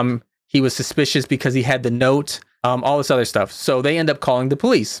 He was suspicious because he had the note, all this other stuff. So they end up calling the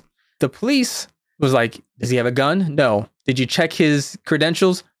police. The police was like, "Does he have a gun? No. Did you check his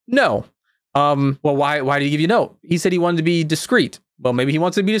credentials? No. Well, why did he give you a note? He said he wanted to be discreet. Well, maybe he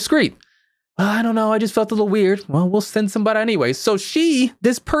wants to be discreet. I don't know. I just felt a little weird. Well, we'll send somebody anyway. So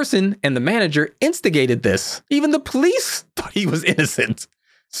this person and the manager instigated this. Even the police thought he was innocent.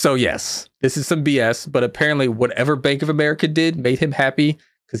 So yes, this is some BS, but apparently whatever Bank of America did made him happy,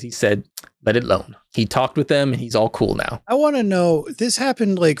 because he said, let it alone. He talked with them and he's all cool now. I want to know, this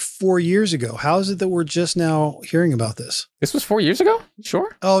happened like 4 years ago. How is it that we're just now hearing about this? This was 4 years ago?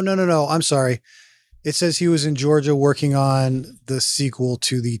 Sure. Oh, no. I'm sorry. It says he was in Georgia working on the sequel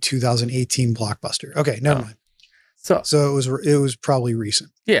to the 2018 blockbuster. Okay, never mind. So it was probably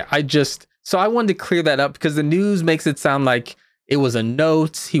recent. Yeah, so I wanted to clear that up because the news makes it sound like it was a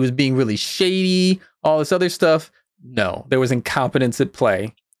note. He was being really shady, all this other stuff. No, there was incompetence at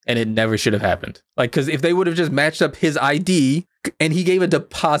play and it never should have happened. Like, because if they would have just matched up his ID and he gave a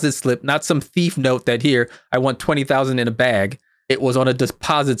deposit slip, not some thief note that here, I want 20,000 in a bag. It was on a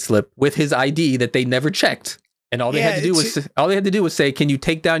deposit slip with his ID that they never checked. And all they had to do was say, can you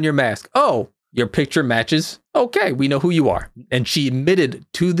take down your mask? Oh, your picture matches. Okay, we know who you are. And she admitted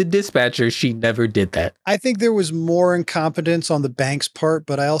to the dispatcher she never did that. I think there was more incompetence on the bank's part,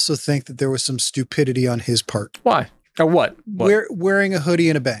 but I also think that there was some stupidity on his part. Why? Or what? Wearing a hoodie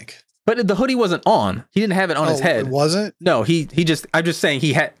in a bank. But the hoodie wasn't on. He didn't have it on his head. It wasn't? No, I'm just saying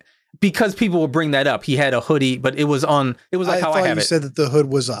he had, because people will bring that up. He had a hoodie, but it was like how I have it. You said that the hood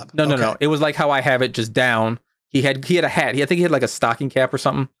was up. No. It was like how I have it, just down. He had a hat. I think he had like a stocking cap or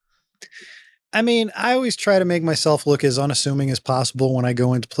something. I mean, I always try to make myself look as unassuming as possible when I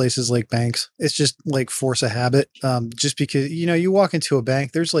go into places like banks. It's just like force of habit. Just because, you walk into a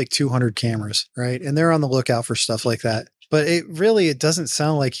bank, there's like 200 cameras, right? And they're on the lookout for stuff like that. But it doesn't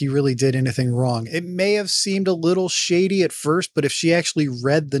sound like he really did anything wrong. It may have seemed a little shady at first, but if she actually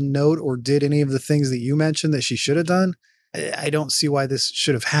read the note or did any of the things that you mentioned that she should have done, I don't see why this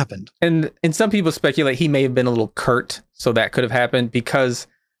should have happened. And some people speculate he may have been a little curt, so that could have happened because,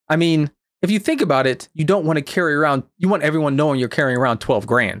 I mean, if you think about it, you don't want to carry around, you want everyone knowing you're carrying around 12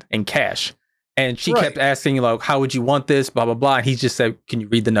 grand in cash. And she kept asking, like, how would you want this? Blah, blah, blah. And he just said, can you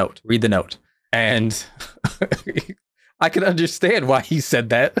read the note? Read the note. And I can understand why he said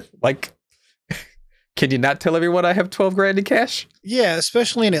that. Like, can you not tell everyone I have 12 grand in cash? Yeah,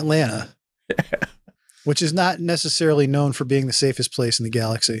 especially in Atlanta, which is not necessarily known for being the safest place in the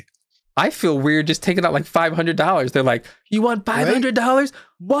galaxy. I feel weird just taking out like $500. They're like, you want $500? Right?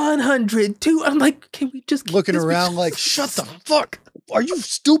 100, $200. I'm like, can we just keep looking around like, shut the fuck? Are you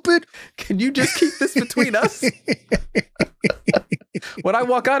stupid? Can you just keep this between us? When I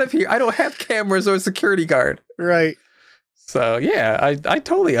walk out of here, I don't have cameras or a security guard. Right. So yeah, I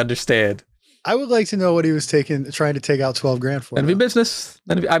totally understand. I would like to know what he was trying to take out 12 grand for. That'd be business.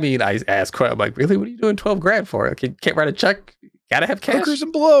 I asked, I'm like, really? What are you doing 12 grand for? Like, you can't write a check. Gotta have cash. Hookers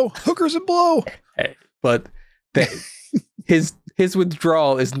and blow. Hey, but his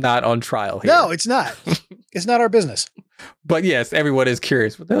withdrawal is not on trial here. No, it's not. It's not our business. But yes, everyone is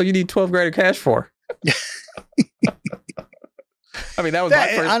curious. What the hell you need 12 grand of cash for? I mean, that was my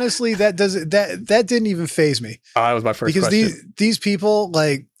first. Honestly, that didn't even faze me. Oh, that was my first because question. these people,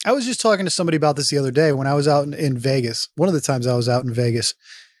 like, I was just talking to somebody about this the other day when I was out in Vegas. One of the times I was out in Vegas.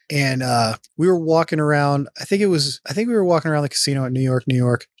 And we were walking around, I think we were walking around the casino at New York,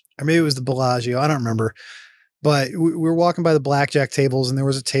 or maybe it was the Bellagio. I don't remember. But we were walking by the blackjack tables and there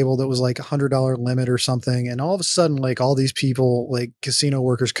was a table that was like $100 limit or something. And all of a sudden, like all these people, like casino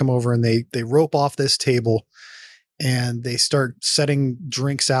workers come over and they rope off this table and they start setting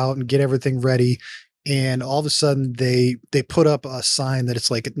drinks out and get everything ready. And all of a sudden they put up a sign that it's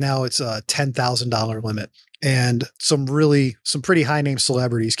like, now it's a $10,000 limit. And some pretty high name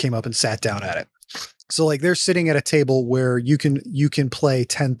celebrities came up and sat down at it. So like they're sitting at a table where you can play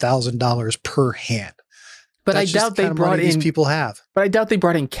 $10,000 per hand. But I doubt they brought in, these people have. But I doubt they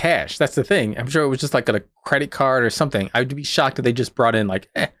brought in cash. That's the thing. I'm sure it was just like a credit card or something. I would be shocked if they just brought in like,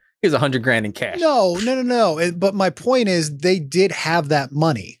 here's 100 grand in cash. No. But my point is they did have that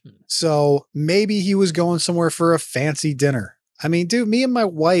money. So maybe he was going somewhere for a fancy dinner. I mean, dude, me and my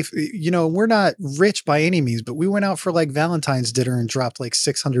wife, we're not rich by any means, but we went out for like Valentine's dinner and dropped like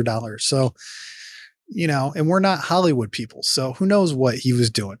 $600. So, and we're not Hollywood people. So who knows what he was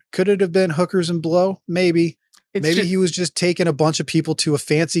doing? Could it have been hookers and blow? Maybe. Maybe he was just taking a bunch of people to a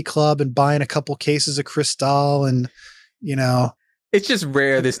fancy club and buying a couple cases of Cristal and, It's just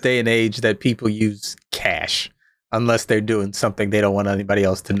rare this day and age that people use cash unless they're doing something they don't want anybody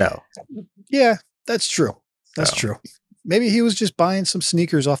else to know. Yeah, that's true. That's true. Maybe he was just buying some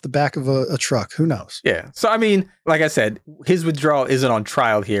sneakers off the back of a truck. Who knows? Yeah. So, I mean, like I said, his withdrawal isn't on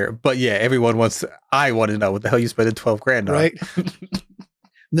trial here. But yeah, I want to know what the hell you spending 12 grand on. Right.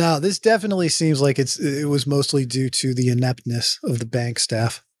 No, this definitely seems like it was mostly due to the ineptness of the bank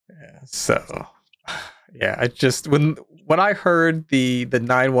staff. Yeah. So, yeah, I just, when I heard the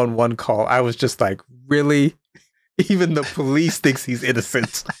 911 call, I was just like, really? Even the police thinks he's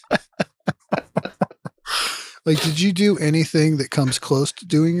innocent. Like, did you do anything that comes close to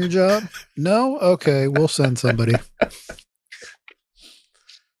doing your job? No? Okay, we'll send somebody.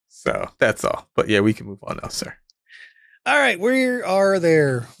 So that's all. But yeah, we can move on now, sir. All right, we are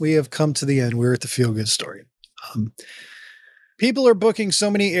there. We have come to the end. We're at the feel good story. People are booking so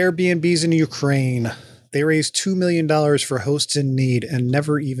many Airbnbs in Ukraine. They raised $2 million for hosts in need and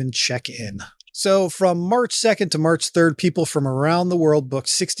never even check in. So from March 2nd to March 3rd, people from around the world booked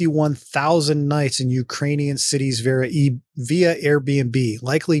 61,000 nights in Ukrainian cities via Airbnb,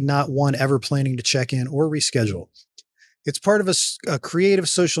 likely not one ever planning to check in or reschedule. It's part of a creative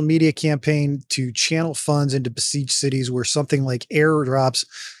social media campaign to channel funds into besieged cities where something like airdrops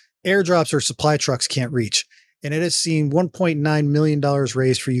or supply trucks can't reach. And it has seen $1.9 million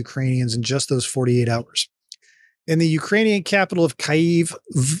raised for Ukrainians in just those 48 hours. In the Ukrainian capital of Kyiv,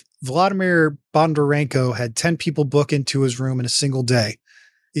 Vladimir Bondarenko had 10 people book into his room in a single day.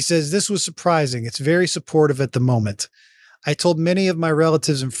 He says, "This was surprising. It's very supportive at the moment. I told many of my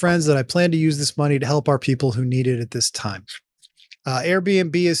relatives and friends that I plan to use this money to help our people who need it at this time."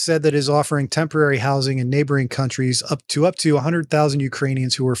 Airbnb has said that it is offering temporary housing in neighboring countries up to 100,000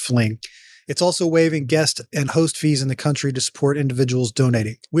 Ukrainians who are fleeing. It's also waiving guest and host fees in the country to support individuals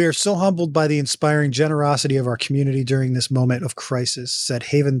donating. "We are so humbled by the inspiring generosity of our community during this moment of crisis," said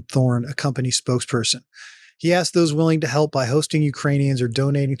Haven Thorne, a company spokesperson. He asked those willing to help by hosting Ukrainians or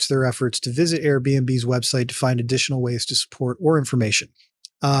donating to their efforts to visit Airbnb's website to find additional ways to support or information.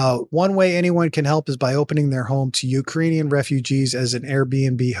 One way anyone can help is by opening their home to Ukrainian refugees as an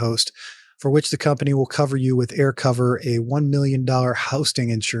Airbnb host, for which the company will cover you with AirCover, a $1 million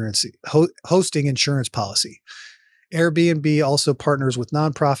hosting insurance policy. Airbnb also partners with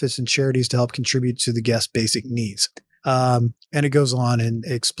nonprofits and charities to help contribute to the guests' basic needs. And it goes on and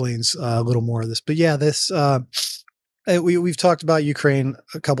explains a little more of this. But yeah, we've talked about Ukraine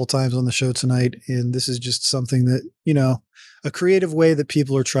a couple times on the show tonight, and this is just something that, a creative way that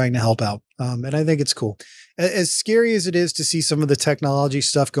people are trying to help out. And I think it's cool. As scary as it is to see some of the technology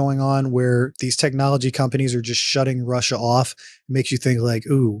stuff going on where these technology companies are just shutting Russia off, it makes you think like,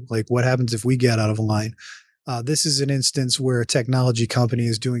 ooh, like what happens if we get out of line? This is an instance where a technology company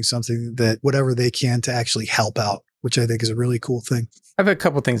is doing something that whatever they can to actually help out, which I think is a really cool thing. I have a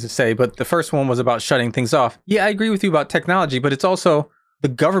couple things to say, but the first one was about shutting things off. Yeah, I agree with you about technology, but it's also the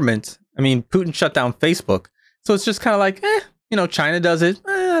government. I mean, Putin shut down Facebook. So it's just kind of like, China does it.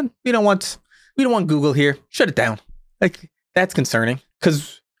 We don't want Google here. Shut it down. Like, that's concerning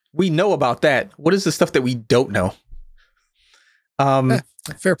because we know about that. What is the stuff that we don't know?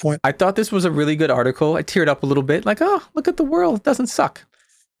 Fair point. I thought this was a really good article. I teared up a little bit like, oh, look at the world. It doesn't suck.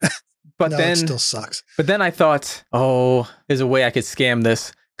 But no, then it still sucks. But then I thought, there's a way I could scam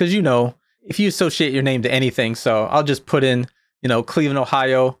this. Because, if you associate your name to anything, so I'll just put in, Cleveland,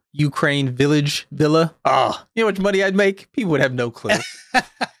 Ohio, Ukraine, villa. Oh, you know how much money I'd make? People would have no clue.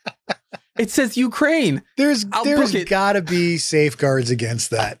 It says Ukraine. There's got to be safeguards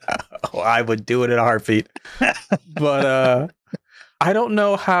against that. I would do it in a heartbeat. But I don't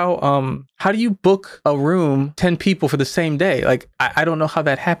know how do you book a room 10 people for the same day? Like, I don't know how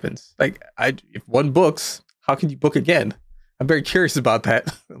that happens. Like, if one books, how can you book again? I'm very curious about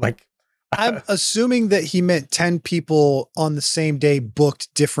that. Like, I'm assuming that he meant 10 people on the same day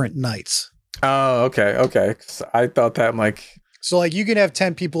booked different nights. Oh, okay. I thought that so like you can have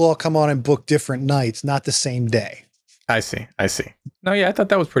 10 people all come on and book different nights, not the same day. I see. No, yeah, I thought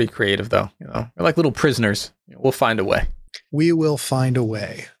that was pretty creative though. We're like little prisoners. We'll find a way. We will find a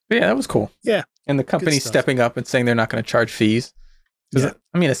way. But yeah, that was cool. Yeah. And the company's stepping up and saying they're not going to charge fees. Yeah.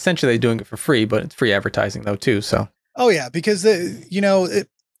 I mean, essentially they're doing it for free, but it's free advertising though too. So. Oh yeah, because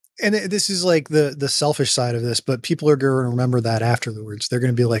this is like the selfish side of this, but people are going to remember that afterwards. They're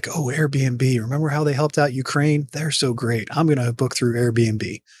going to be like, oh, Airbnb, remember how they helped out Ukraine? They're so great. I'm going to book through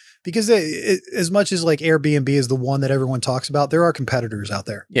Airbnb. Because as much as like Airbnb is the one that everyone talks about, there are competitors out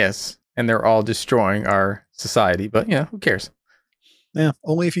there. Yes. And they're all destroying our society, but who cares? Yeah.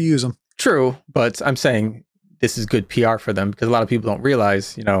 Only if you use them. True. But I'm saying this is good PR for them because a lot of people don't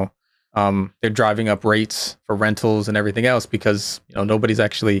realize, they're driving up rates for rentals and everything else because, nobody's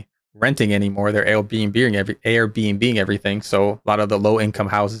actually renting anymore. They're Airbnb-ing everything. So a lot of the low income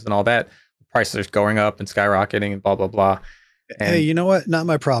houses and all that, the prices are going up and skyrocketing and blah, blah, blah. And hey, you know what? Not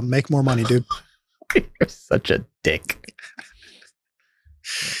my problem. Make more money, dude. You're such a dick.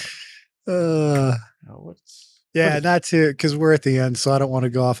 Not to, because we're at the end, so I don't want to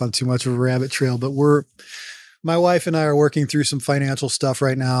go off on too much of a rabbit trail, but my wife and I are working through some financial stuff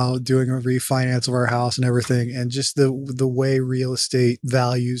right now, doing a refinance of our house and everything. And just the way real estate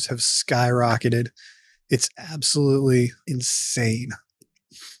values have skyrocketed. It's absolutely insane.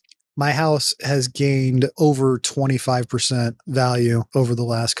 my house has gained over 25% value over the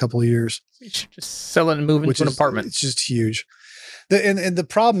last couple of years. You should just sell it and move into an apartment. It's just huge. And the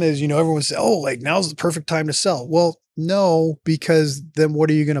problem is, everyone says, oh, like now's the perfect time to sell. Well, no, because then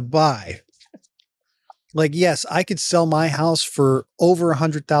what are you going to buy? Like, yes, I could sell my house for over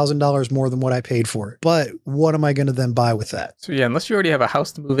 $100,000 more than what I paid for it. But what am I going to then buy with that? So yeah, unless you already have a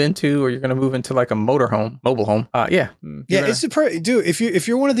house to move into, or you're going to move into like a mobile home. It's dude. If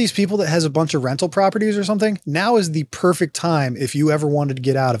you're one of these people that has a bunch of rental properties or something, now is the perfect time if you ever wanted to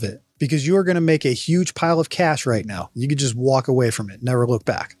get out of it, because you are going to make a huge pile of cash right now. You could just walk away from it, never look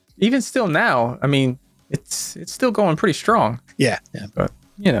back. Even still now, I mean, it's still going pretty strong. Yeah. But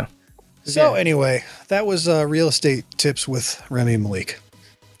So anyway, that was real estate tips with Remy and Malik.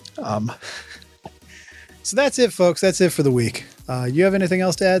 So that's it, folks. That's it for the week. You have anything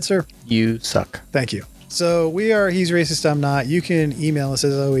else to add, sir? You suck. Thank you. So we are He's Racist, I'm Not. You can email us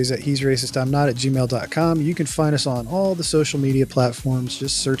as always at he'sracist.I'm.not@gmail.com. You can find us on all the social media platforms.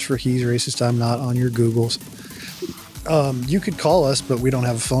 Just search for He's Racist, I'm Not on your Googles. You could call us, but we don't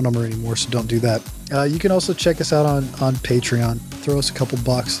have a phone number anymore, so don't do that. You can also check us out on Patreon. Throw us a couple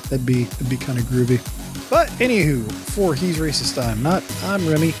bucks. That'd be kind of groovy. But anywho, for He's Racist, I'm Not, I'm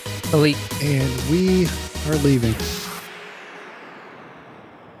Remy. Elite. And we are leaving.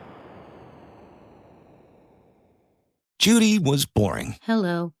 Judy was boring.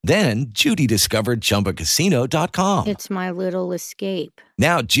 Hello. Then Judy discovered ChumbaCasino.com. It's my little escape.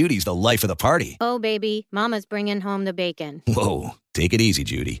 Now Judy's the life of the party. Oh, baby, mama's bringing home the bacon. Whoa, take it easy,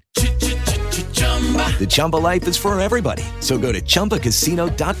 Judy. The Chumba life is for everybody. So go to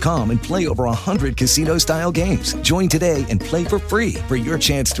ChumbaCasino.com and play over 100 casino-style games. Join today and play for free for your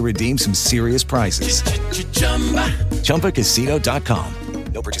chance to redeem some serious prizes. ChumbaCasino.com.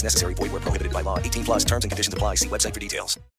 No purchase necessary. Void where prohibited by law. 18+ terms and conditions apply. See website for details.